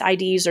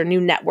SSIDs or new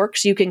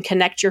networks you can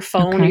connect your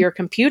phone or your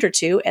computer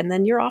to, and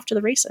then you're off to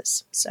the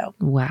races. So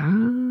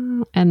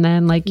wow. And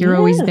then like you're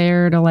always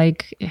there to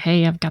like,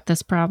 hey, I've got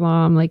this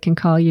problem, like can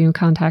call you and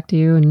contact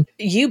you. And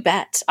you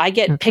bet. I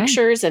get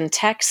pictures and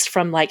texts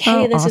from like,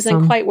 hey, this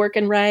isn't quite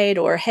working right,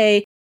 or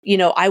hey,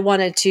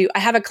 I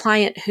have a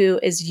client who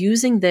is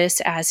using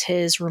this as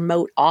his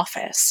remote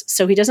office.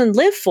 So he doesn't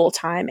live full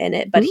time in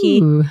it, but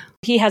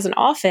he has an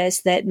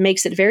office that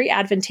makes it very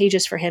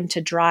advantageous for him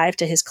to drive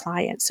to his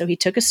clients. So he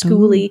took a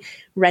schoolie,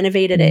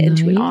 renovated it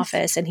into an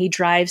office, and he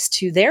drives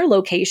to their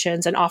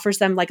locations and offers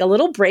them like a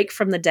little break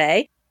from the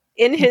day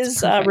in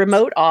his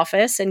remote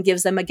office and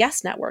gives them a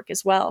guest network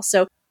as well.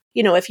 So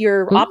if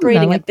you're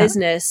operating a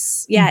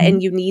business,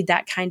 and you need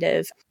that kind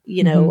of,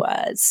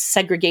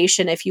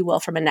 segregation, if you will,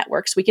 from a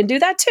network, so we can do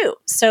that too.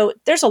 So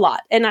there's a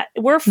lot. And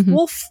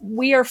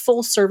we are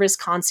full service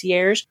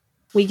concierge.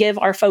 We give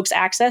our folks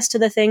access to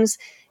the things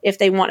if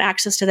they want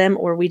access to them,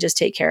 or we just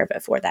take care of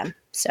it for them.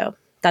 So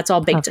that's all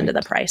baked into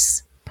the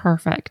price.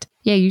 Perfect.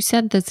 Yeah. You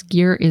said this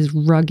gear is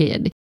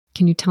rugged.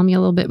 Can you tell me a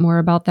little bit more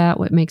about that?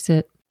 What makes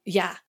it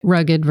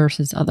rugged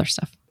versus other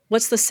stuff?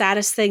 What's the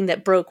saddest thing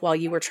that broke while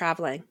you were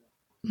traveling?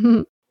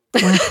 Well,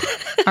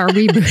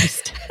 RV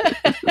boost.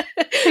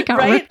 It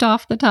got ripped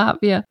off the top.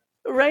 Yeah.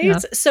 Right. Yeah.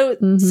 So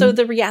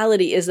the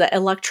reality is that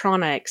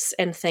electronics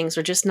and things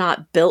are just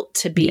not built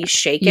to be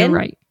shaken. You're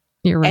right.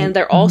 You're right. And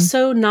they're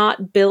also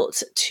not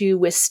built to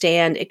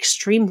withstand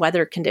extreme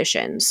weather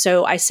conditions.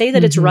 So I say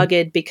that it's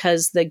rugged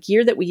because the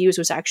gear that we use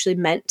was actually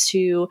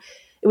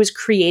it was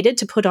created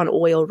to put on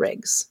oil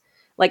rigs,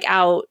 like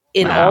out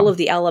in all of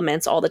the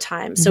elements all the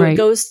time. So it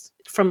goes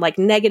from like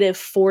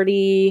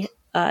 -40.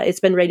 It's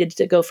been rated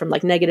to go from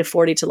like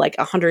 -40 to like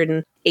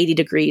 180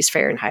 degrees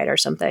Fahrenheit or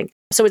something.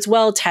 So it's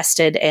well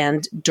tested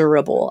and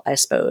durable, I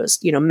suppose,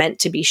 meant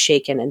to be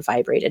shaken and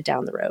vibrated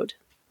down the road.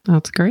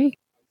 That's great.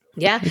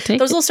 Yeah,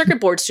 those little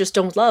circuit boards just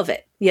don't love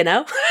it,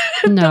 No,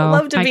 don't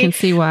love to I be can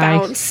see why.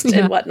 bounced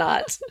and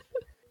whatnot.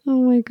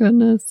 Oh my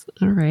goodness.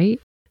 All right.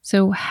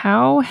 So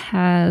how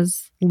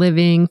has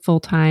living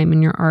full-time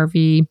in your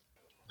RV,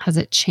 has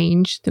it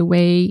changed the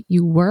way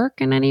you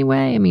work in any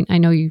way? I mean, I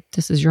know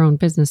this is your own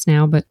business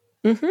now, but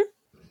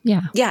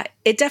yeah,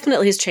 it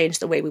definitely has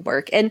changed the way we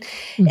work. And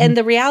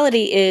the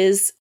reality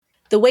is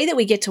the way that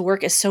we get to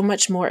work is so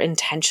much more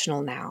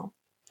intentional now,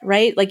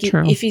 right? Like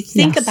if you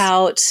think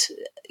about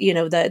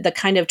the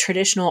kind of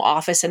traditional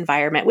office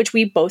environment, which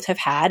we both have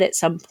had at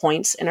some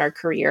points in our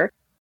career,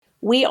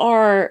 we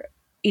are,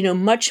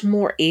 much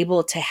more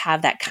able to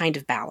have that kind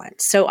of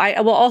balance. So I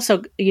will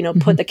also,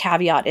 put the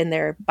caveat in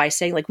there by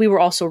saying like, we were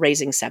also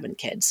raising 7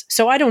 kids.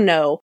 So I don't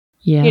know,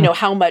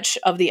 how much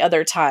of the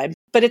other time,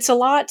 but it's a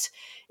lot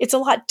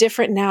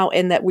different now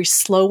in that we're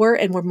slower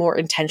and we're more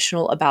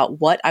intentional about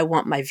what I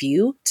want my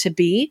view to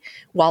be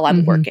while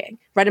I'm working,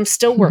 right? I'm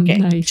still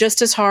working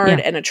just as hard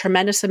and a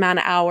tremendous amount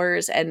of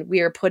hours. And we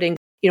are putting,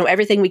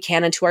 everything we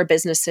can into our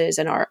businesses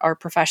and our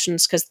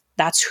professions, because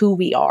that's who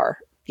we are.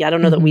 Yeah. I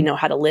don't know that we know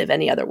how to live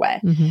any other way.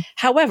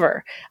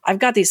 However, I've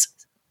got these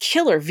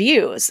killer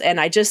views and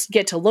I just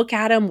get to look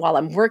at them while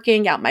I'm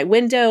working out my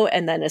window.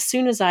 And then as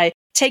soon as I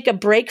take a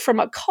break from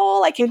a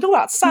call, I can go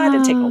outside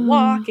and take a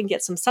walk and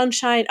get some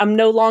sunshine. I'm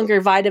no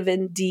longer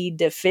vitamin D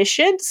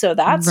deficient, so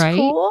that's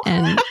cool.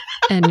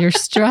 And your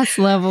stress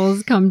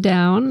levels come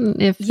down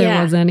if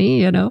there was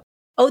any,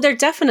 Oh, there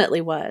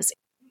definitely was.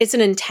 It's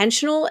an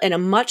intentional and a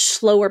much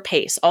slower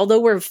pace.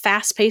 Although we're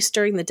fast-paced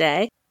during the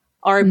day,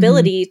 our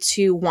ability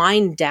to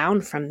wind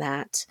down from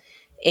that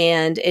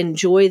and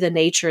enjoy the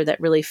nature that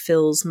really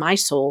fills my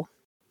soul,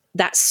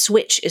 that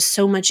switch is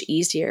so much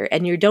easier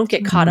and you don't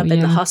get caught up in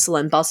the hustle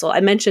and bustle.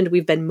 I mentioned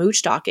we've been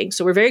mooch docking,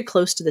 so we're very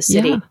close to the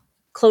city,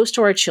 close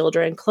to our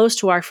children, close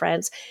to our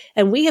friends,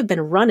 and we have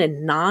been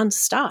running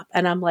nonstop.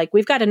 And I'm like,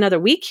 we've got another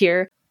week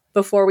here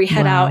before we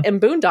head out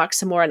and boondock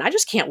some more, and I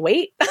just can't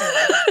wait.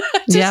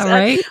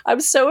 I'm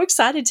so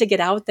excited to get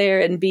out there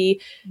and be,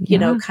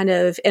 kind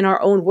of in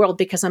our own world,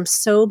 because I'm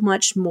so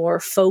much more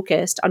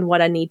focused on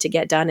what I need to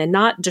get done and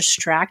not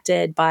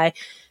distracted by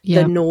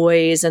the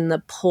noise and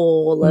the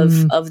pull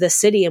of the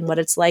city and what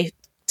it's like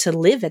to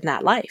live in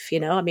that life.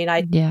 I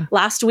mean,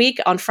 last week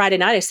on Friday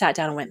night, I sat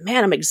down and went,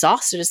 man, I'm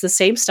exhausted. It's the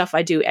same stuff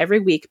I do every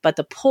week, but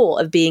the pull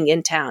of being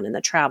in town and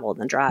the travel and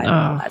the drive and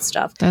all that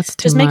stuff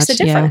just makes it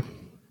different.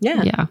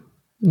 Yeah.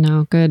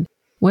 No, good.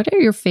 What are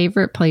your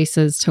favorite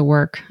places to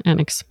work and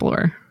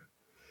explore?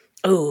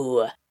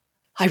 Oh,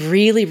 I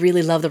really,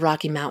 really love the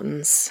Rocky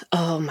Mountains.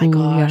 Oh my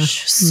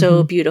gosh.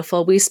 So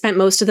beautiful. We spent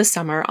most of the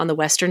summer on the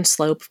western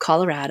slope of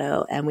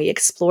Colorado and we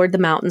explored the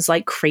mountains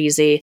like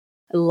crazy.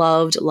 I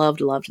loved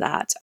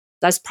that.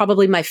 That's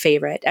probably my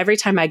favorite. Every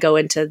time I go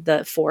into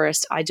the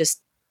forest,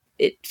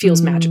 it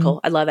feels magical.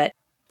 I love it.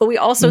 But we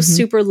also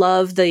super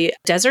love the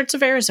deserts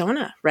of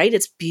Arizona, right?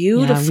 It's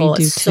beautiful.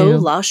 It's so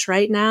lush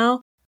right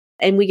now.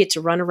 And we get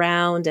to run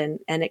around and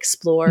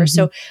explore.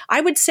 So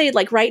I would say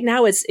like right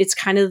now it's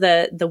kind of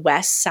the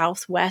west,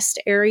 southwest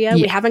area.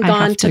 We haven't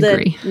gone to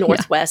the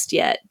northwest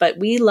yet, but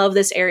we love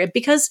this area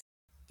because,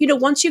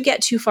 once you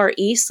get too far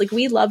east, like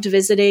we loved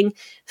visiting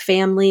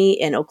family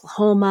in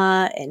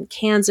Oklahoma and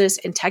Kansas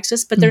and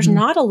Texas, but there's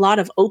not a lot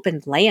of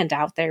open land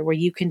out there where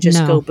you can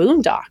just go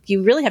boondock.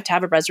 You really have to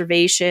have a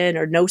reservation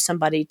or know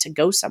somebody to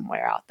go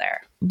somewhere out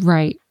there.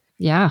 Right.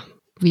 Yeah.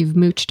 We've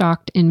mooch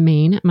docked in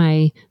Maine at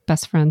my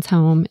best friend's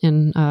home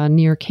in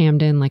near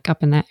Camden, like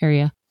up in that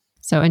area.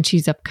 So, and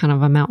she's up kind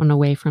of a mountain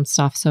away from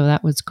stuff. So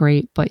that was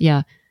great. But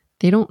yeah,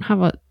 they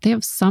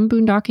have some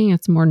boondocking.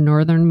 It's more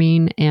northern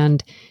Maine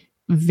and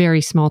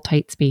very small,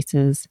 tight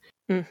spaces.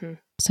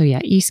 So yeah,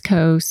 East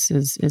Coast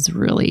is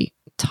really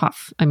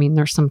tough. I mean,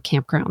 there's some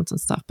campgrounds and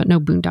stuff, but no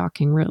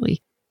boondocking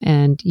really.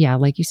 And yeah,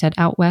 like you said,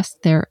 out west,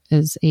 there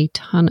is a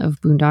ton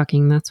of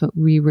boondocking. That's what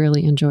we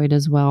really enjoyed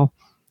as well.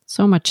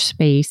 So much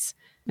space.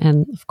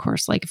 And of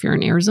course, like if you're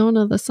in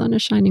Arizona, the sun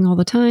is shining all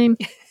the time.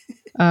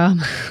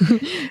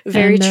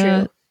 Very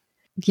true.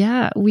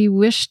 Yeah, we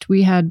wished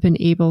we had been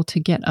able to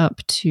get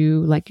up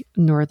to like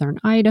northern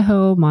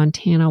Idaho,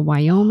 Montana,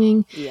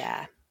 Wyoming.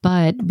 Yeah.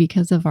 But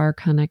because of our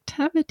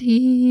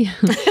connectivity,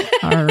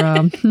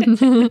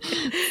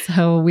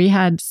 so we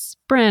had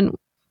Sprint,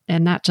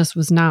 and that just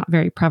was not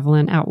very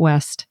prevalent out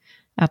west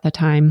at the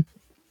time.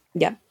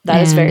 Yeah,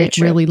 that is very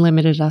true. It really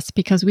limited us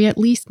because we at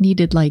least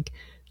needed like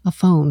a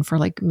phone for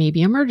like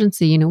maybe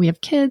emergency. We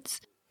have kids.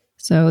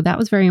 So that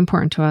was very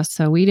important to us.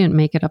 So we didn't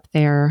make it up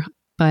there.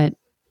 But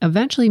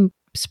eventually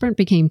Sprint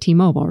became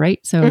T-Mobile, right?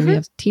 So we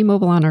have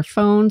T-Mobile on our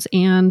phones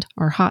and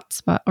our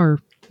hotspot, or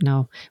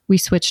no, we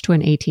switched to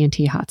an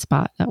AT&T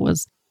hotspot that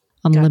was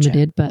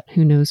unlimited, but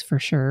who knows for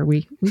sure.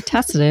 We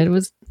tested it. It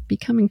was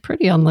becoming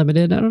pretty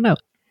unlimited. I don't know.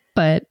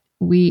 But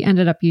we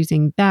ended up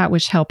using that,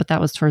 which helped, but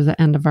that was towards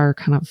the end of our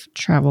kind of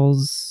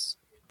travels.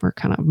 We're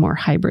kind of more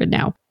hybrid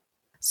now.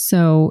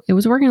 So it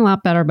was working a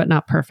lot better, but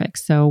not perfect.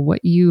 So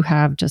what you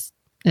have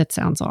it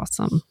sounds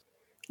awesome.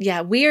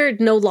 Yeah, we're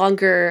no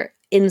longer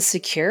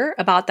insecure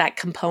about that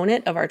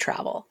component of our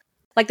travel.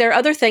 Like there are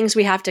other things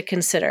we have to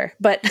consider,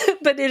 but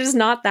it is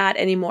not that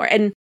anymore.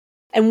 And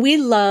we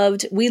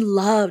loved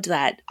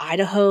that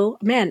Idaho.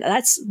 Man,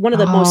 that's one of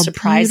the most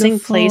surprising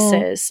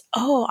places.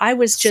 Oh, I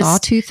was just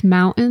Sawtooth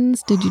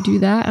Mountains. Did you do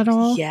that at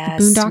all?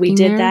 Yes, we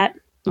did that.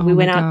 We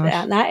went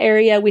out in that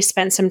area. We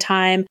spent some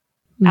time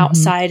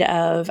outside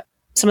of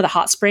some of the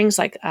hot springs,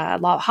 like a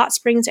lot of hot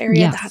springs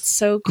area. Yes. That's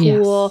so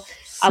cool.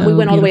 Yes. We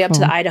went all the way up to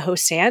the Idaho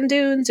sand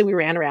dunes and we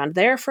ran around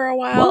there for a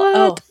while. What?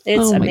 Oh,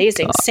 it's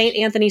amazing. St.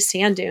 Anthony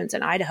sand dunes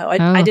in Idaho.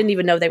 I didn't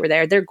even know they were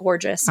there. They're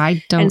gorgeous.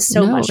 I don't and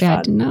so know. much fun.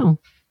 I didn't know.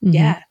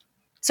 Yeah.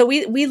 So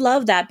we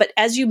love that. But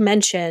as you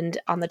mentioned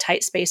on the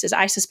tight spaces,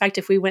 I suspect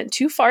if we went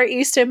too far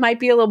east, it might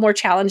be a little more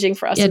challenging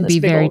for us. It'd in this be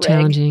big very old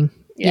challenging.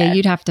 Yeah,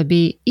 you'd have to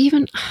be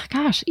even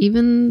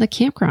the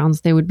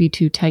campgrounds, they would be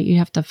too tight. You'd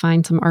have to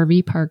find some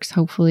RV parks,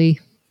 hopefully.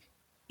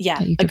 Yeah,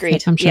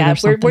 agreed. I'm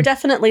sure we're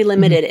definitely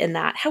limited in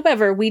that.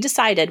 However, we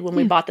decided when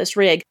we bought this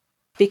rig,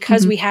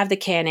 because we have the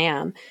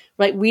Can-Am,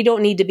 right? We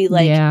don't need to be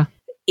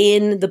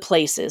in the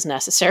places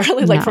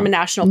necessarily, like from a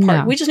national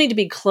park. We just need to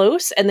be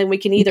close, and then we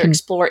can either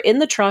explore in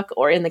the truck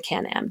or in the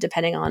Can-Am,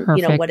 depending on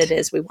what it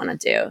is we want to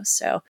do.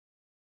 So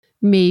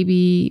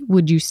maybe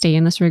would you stay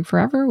in this rig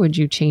forever? Would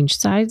you change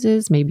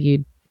sizes? Maybe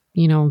you'd,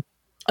 I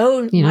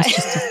don't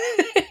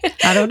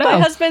know. My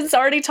husband's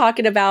already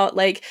talking about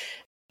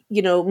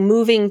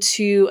moving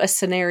to a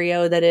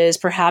scenario that is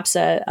perhaps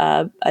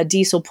a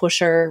diesel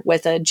pusher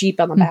with a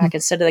Jeep on the back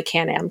instead of the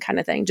Can-Am kind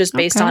of thing, just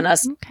based on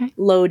us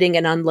loading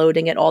and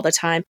unloading it all the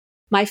time.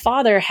 My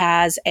father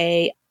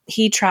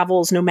he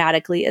travels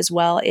nomadically as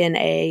well in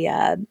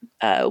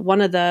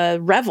one of the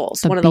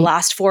Revels, one of the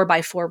last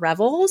 4x4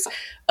 Revels.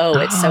 Oh,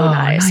 it's so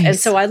nice. And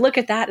so I look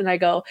at that and I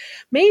go,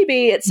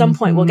 maybe at some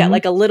point we'll get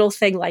like a little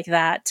thing like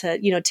that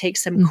to, take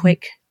some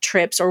quick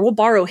trips, or we'll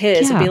borrow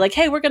his and be like,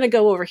 hey, we're going to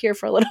go over here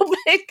for a little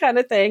bit kind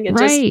of thing, and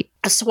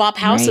just swap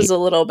houses a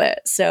little bit.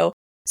 So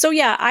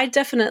yeah, I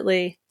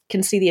definitely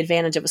can see the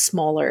advantage of a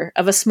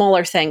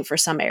smaller thing for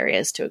some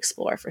areas to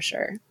explore for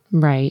sure.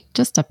 Right.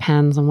 Just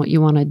depends on what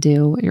you want to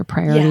do, what your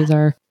priorities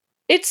are.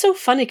 It's so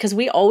funny because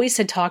we always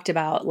had talked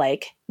about,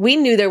 we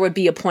knew there would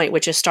be a point,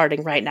 which is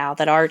starting right now,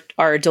 that our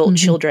adult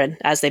children,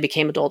 as they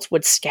became adults,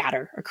 would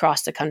scatter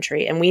across the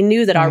country. And we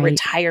knew that our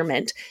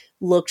retirement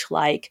looked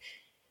like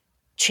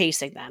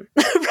chasing them,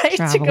 right?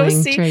 To go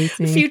see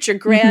future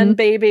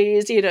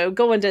grandbabies,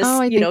 going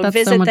to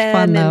visit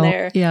them in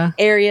their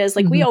areas.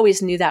 We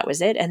always knew that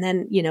was it. And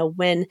then,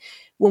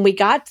 when we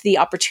got the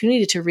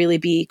opportunity to really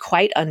be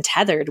quite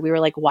untethered, we were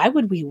like, why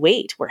would we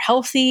wait? We're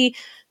healthy.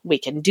 We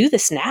can do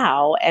this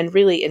now and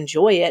really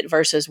enjoy it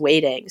versus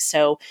waiting.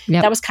 So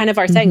that was kind of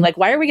our thing.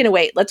 Why are we going to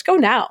wait? Let's go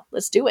now.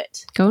 Let's do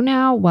it. Go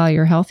now while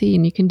you're healthy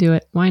and you can do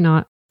it. Why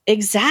not?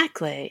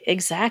 Exactly.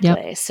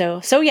 Yep.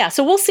 So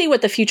we'll see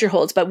what the future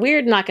holds, but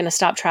we're not going to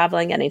stop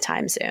traveling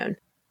anytime soon.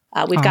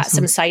 We've got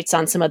some sites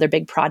on some other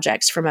big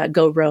projects from a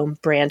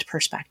GoRoam brand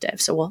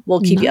perspective. So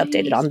we'll keep you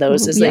updated on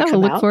those as they come out.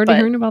 We'll look forward to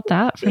hearing about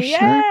that for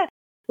sure.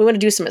 We want to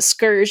do some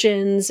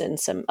excursions and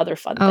some other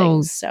fun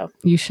things. So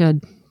you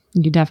should.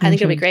 You definitely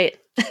it'll be great.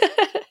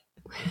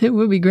 It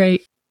would be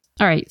great.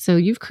 All right. So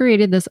you've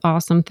created this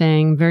awesome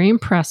thing. Very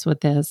impressed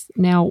with this.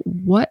 Now,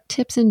 what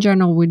tips in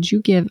general would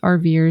you give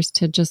RVers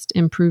to just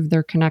improve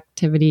their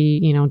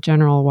connectivity,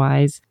 general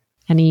wise?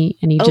 Any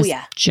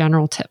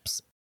general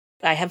tips?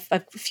 I have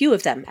a few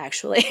of them,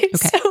 actually. Okay.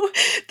 So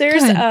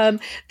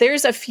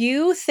there's a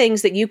few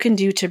things that you can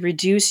do to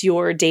reduce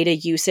your data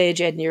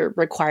usage and your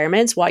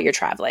requirements while you're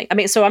traveling.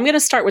 So I'm going to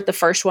start with the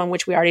first one,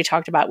 which we already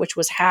talked about, which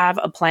was have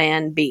a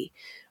plan B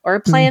or a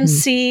plan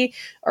C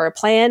or a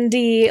plan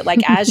D.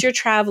 As you're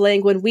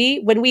traveling, when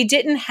we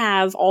didn't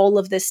have all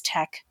of this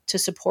tech to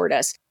support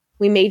us,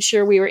 we made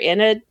sure we were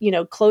in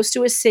close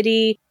to a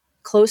city,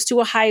 close to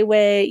a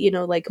highway,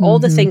 all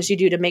the things you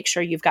do to make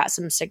sure you've got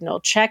some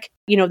signal. Check,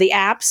 the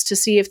apps to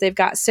see if they've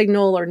got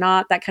signal or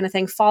not, that kind of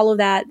thing. Follow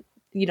that,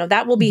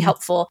 that will be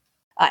helpful.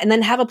 And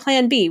then have a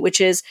plan B, which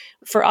is,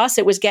 for us,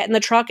 it was get in the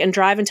truck and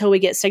drive until we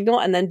get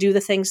signal and then do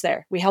the things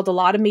there. We held a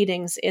lot of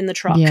meetings in the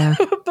truck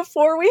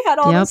before we had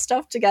all this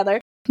stuff together.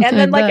 And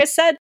then, like I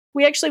said,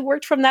 we actually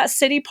worked from that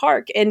city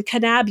park in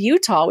Kanab,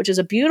 Utah, which is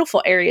a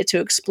beautiful area to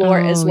explore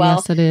as well.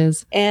 Yes, it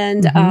is.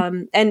 And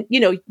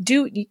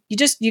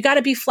you got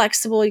to be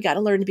flexible. You got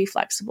to learn to be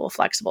flexible,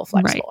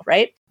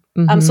 right?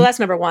 So that's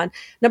number one.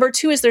 Number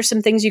two is there's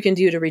some things you can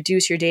do to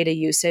reduce your data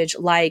usage,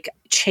 like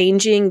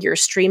changing your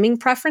streaming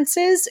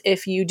preferences.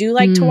 If you do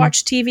like to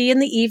watch TV in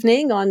the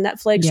evening on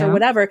Netflix or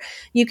whatever,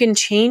 you can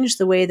change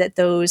the way that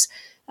those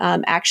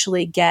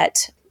actually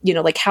get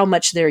like how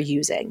much they're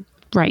using.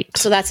 Right.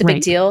 So that's a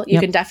big deal. You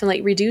can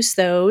definitely reduce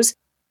those,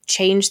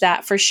 change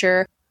that for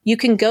sure. You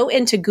can go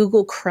into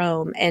Google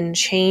Chrome and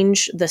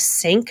change the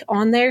sync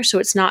on there so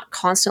it's not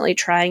constantly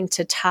trying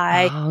to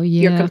tie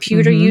your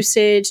computer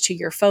usage to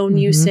your phone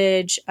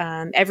usage.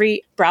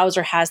 Every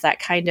browser has that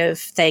kind of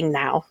thing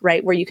now,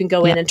 right? Where you can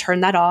go in and turn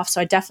that off. So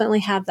I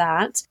definitely have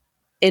that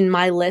in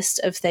my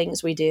list of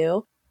things we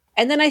do.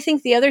 And then I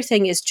think the other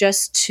thing is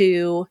just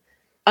to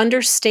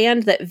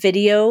understand that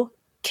video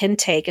can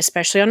take,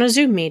 especially on a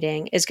Zoom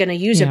meeting, is going to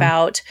use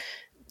about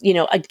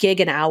a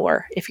gig an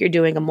hour if you're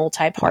doing a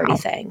multi-party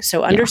thing.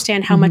 So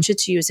understand how much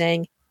it's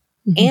using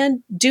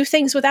and do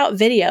things without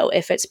video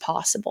if it's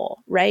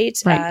possible, right?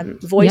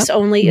 Voice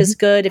only is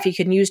good. If you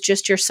can use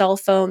just your cell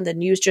phone, then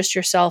use just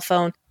your cell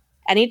phone.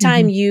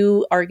 Anytime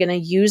you are going to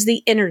use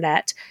the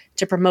internet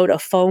to promote a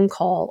phone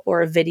call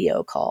or a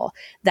video call,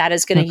 that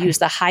is going to use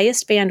the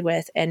highest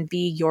bandwidth and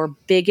be your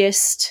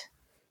biggest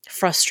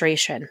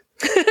frustration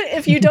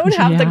if you don't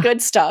have the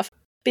good stuff.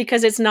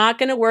 Because it's not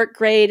going to work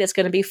great. It's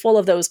going to be full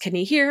of those, can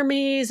you hear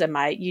me's? Am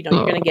I, you're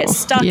going to get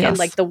stuck in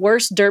like the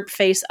worst derp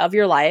face of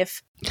your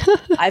life.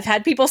 I've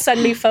had people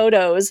send me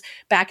photos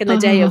back in the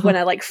day of when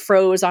I like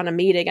froze on a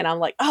meeting and I'm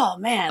like, oh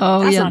man,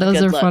 that's not those a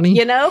good are look, funny.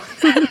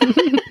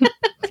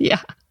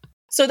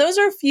 So those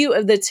are a few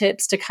of the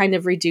tips to kind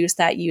of reduce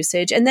that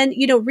usage. And then,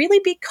 really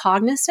be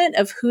cognizant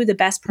of who the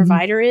best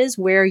provider is,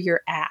 where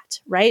you're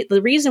at, right?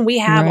 The reason we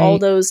have all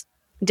those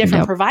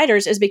different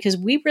providers is because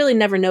we really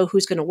never know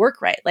who's going to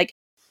work right. Like,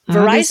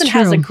 Verizon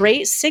has a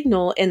great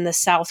signal in the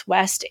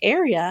Southwest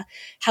area.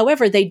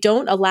 However, they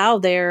don't allow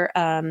their,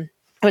 I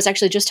was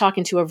actually just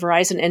talking to a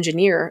Verizon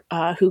engineer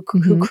who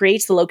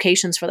creates the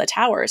locations for the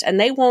towers, and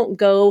they won't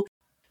go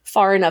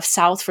far enough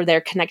south for their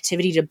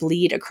connectivity to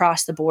bleed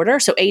across the border.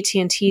 So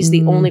AT&T is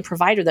the only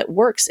provider that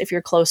works if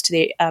you're close to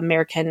the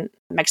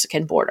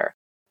American-Mexican border,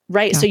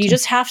 right? Gotcha. So you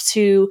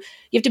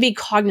have to be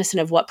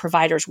cognizant of what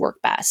providers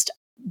work best.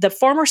 The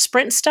former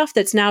Sprint stuff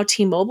that's now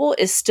T-Mobile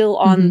is still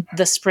on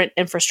the Sprint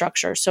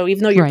infrastructure. So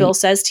even though your bill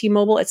says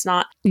T-Mobile, it's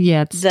not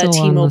it's the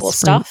T-Mobile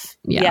stuff.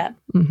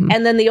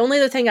 And then the only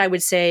other thing I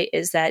would say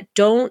is that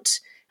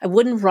I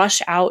wouldn't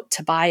rush out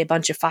to buy a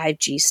bunch of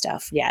 5G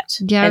stuff yet.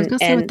 Yeah, I was going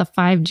to say with the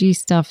 5G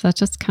stuff, that's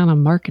just kind of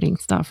marketing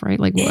stuff, right?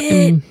 Like,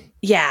 what?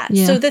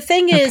 So the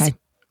thing is,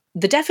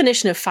 the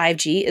definition of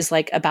 5G is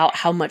like about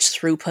how much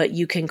throughput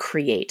you can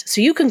create. So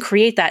you can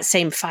create that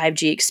same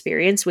 5G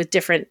experience with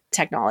different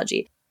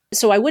technology.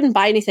 So I wouldn't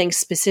buy anything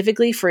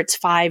specifically for its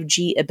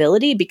 5G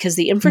ability because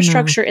the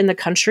infrastructure in the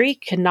country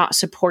cannot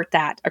support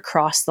that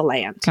across the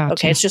land. Gotcha.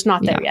 Okay, it's just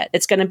not there yet.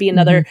 It's going to be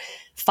another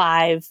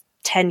 5-10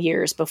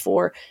 years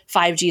before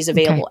 5G is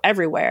available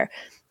everywhere.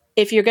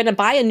 If you're going to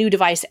buy a new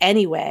device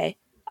anyway,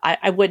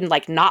 I wouldn't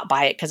like not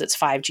buy it because it's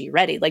 5G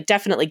ready. Like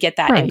definitely get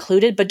that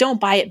included, but don't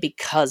buy it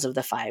because of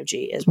the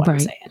 5G is what I'm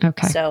saying.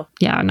 Okay. So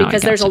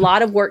because there's a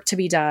lot of work to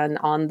be done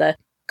on the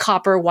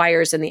copper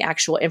wires and the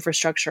actual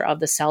infrastructure of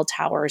the cell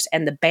towers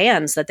and the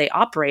bands that they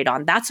operate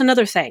on. That's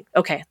another thing.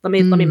 Okay, let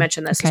me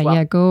mention this as well.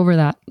 Yeah, go over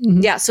that.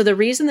 Yeah, so the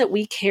reason that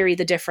we carry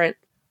the different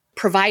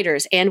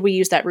providers and we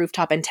use that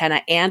rooftop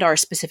antenna and our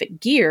specific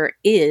gear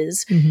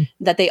is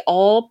that they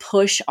all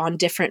push on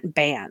different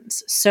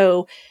bands.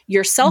 So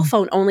your cell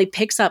phone only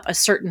picks up a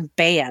certain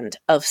band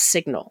of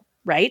signal,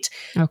 right?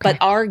 But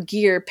our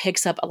gear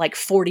picks up like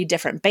 40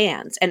 different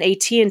bands, and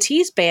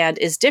AT&T's band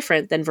is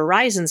different than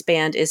Verizon's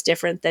band is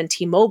different than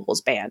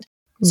T-Mobile's band.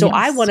 So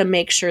I want to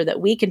make sure that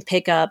we can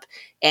pick up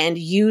and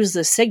use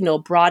the signal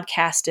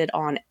broadcasted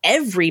on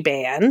every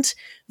band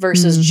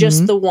versus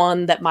just the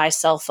one that my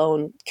cell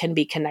phone can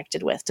be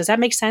connected with. Does that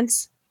make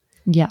sense?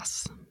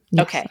 Yes.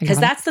 Okay, because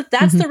that's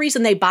the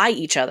reason they buy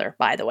each other,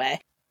 by the way.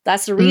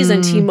 That's the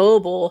reason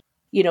T-Mobile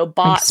bought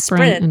like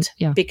Sprint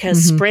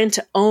because Sprint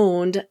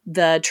owned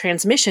the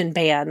transmission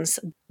bands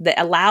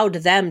that allowed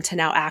them to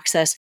now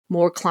access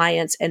more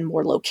clients and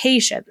more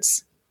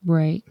locations.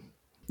 Right.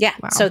 Yeah.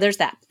 Wow. So there's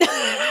that.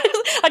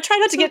 I try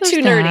not to get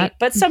too nerdy,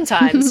 but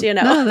sometimes,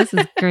 No, this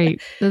is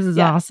great. This is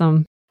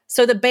awesome.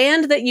 So the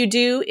band that you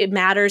do, it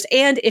matters.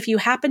 And if you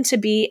happen to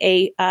be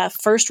a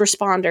first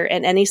responder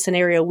in any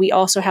scenario, we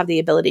also have the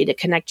ability to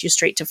connect you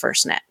straight to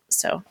FirstNet.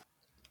 So.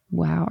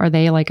 Wow. Are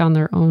they like on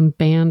their own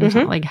band? Or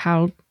something? Like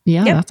how?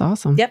 Yeah, that's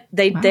awesome. Yep.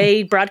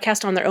 They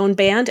broadcast on their own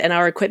band and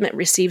our equipment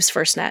receives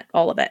FirstNet,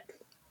 all of it.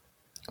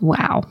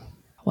 Wow.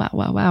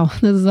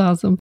 This is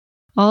awesome.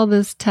 All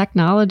this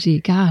technology,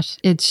 gosh,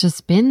 it's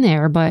just been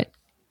there, but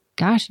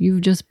gosh,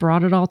 you've just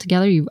brought it all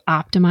together. You've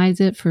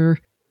optimized it for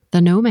the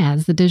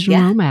nomads, the digital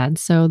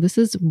nomads. So this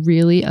is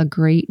really a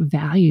great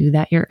value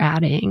that you're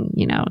adding,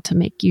 to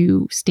make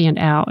you stand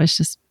out. It's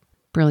just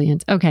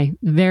brilliant. Okay.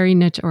 Very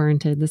niche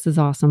oriented. This is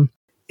awesome.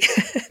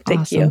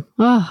 Thank you.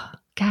 Oh,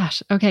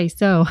 gosh. Okay.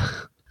 So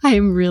I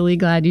am really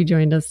glad you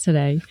joined us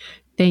today.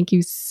 Thank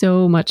you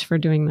so much for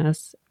doing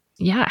this.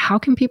 Yeah. How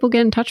can people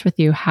get in touch with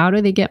you? How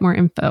do they get more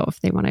info if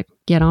they want to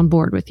get on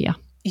board with you?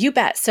 You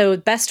bet. So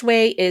the best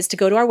way is to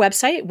go to our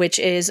website, which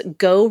is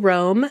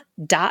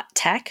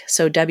GoRoam.tech.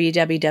 So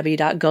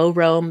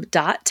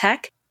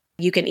www.goroam.tech.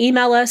 You can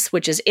email us,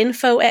 which is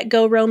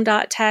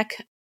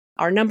info@GoRoam.tech.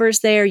 Our number's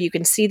there. You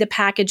can see the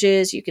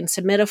packages. You can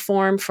submit a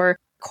form for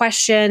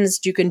questions.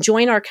 You can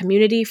join our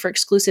community for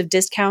exclusive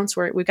discounts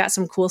where we've got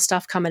some cool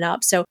stuff coming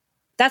up. So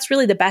that's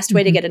really the best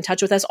way to get in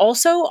touch with us.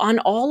 Also on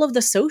all of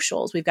the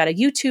socials, we've got a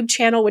YouTube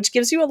channel, which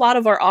gives you a lot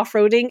of our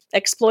off-roading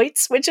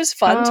exploits, which is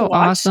fun to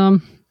watch.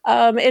 Awesome.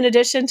 In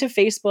addition to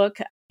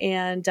Facebook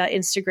and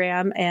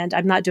Instagram. And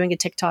I'm not doing a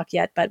TikTok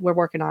yet, but we're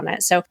working on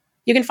it. So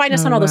you can find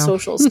us on all the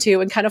socials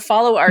too, and kind of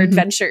follow our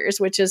adventures,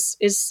 which is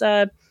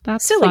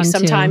that's silly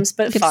sometimes,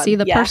 but you fun. Get to see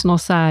the personal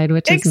side,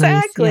 which is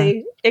nice.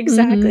 Yeah.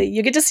 Exactly.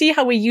 You get to see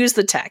how we use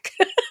the tech.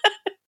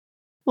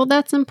 Well,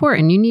 that's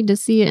important. You need to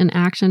see it in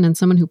action and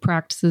someone who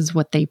practices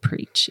what they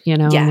preach,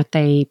 and what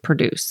they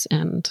produce.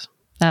 And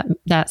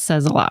that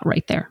says a lot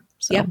right there.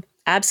 So. Yep,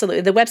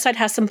 absolutely. The website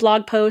has some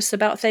blog posts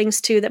about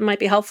things too that might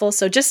be helpful.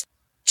 So just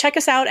check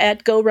us out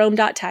at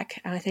GoRoam.tech.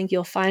 And I think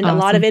you'll find a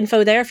lot of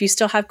info there. If you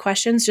still have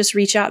questions, just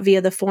reach out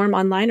via the form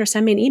online or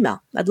send me an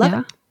email. I'd love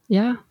it.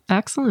 Yeah,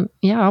 excellent.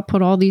 Yeah, I'll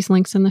put all these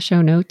links in the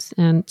show notes.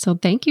 And so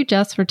thank you,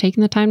 Jess, for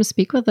taking the time to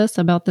speak with us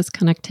about this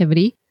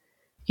connectivity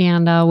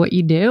and what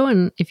you do.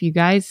 And if you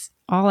guys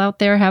all out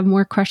there have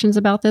more questions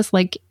about this,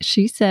 like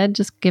she said,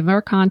 just give her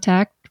a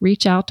contact,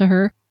 reach out to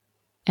her.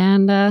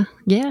 And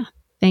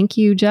thank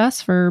you,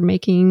 Jess, for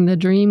making the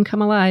dream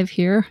come alive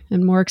here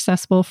and more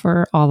accessible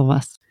for all of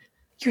us.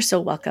 You're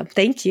so welcome.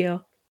 Thank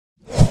you.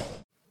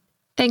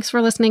 Thanks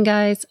for listening,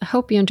 guys. I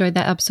hope you enjoyed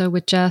that episode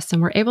with Jess and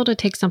were able to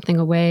take something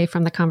away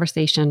from the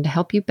conversation to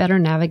help you better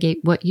navigate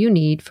what you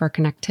need for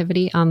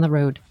connectivity on the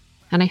road.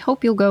 And I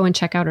hope you'll go and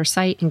check out her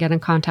site and get in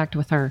contact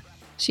with her.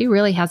 She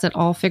really has it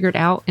all figured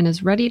out and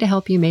is ready to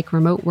help you make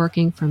remote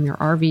working from your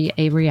RV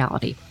a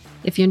reality.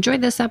 If you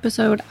enjoyed this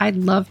episode, I'd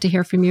love to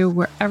hear from you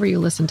wherever you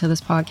listen to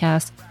this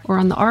podcast or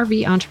on the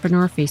RV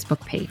Entrepreneur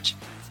Facebook page.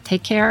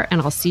 Take care,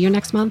 and I'll see you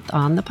next month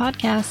on the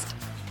podcast.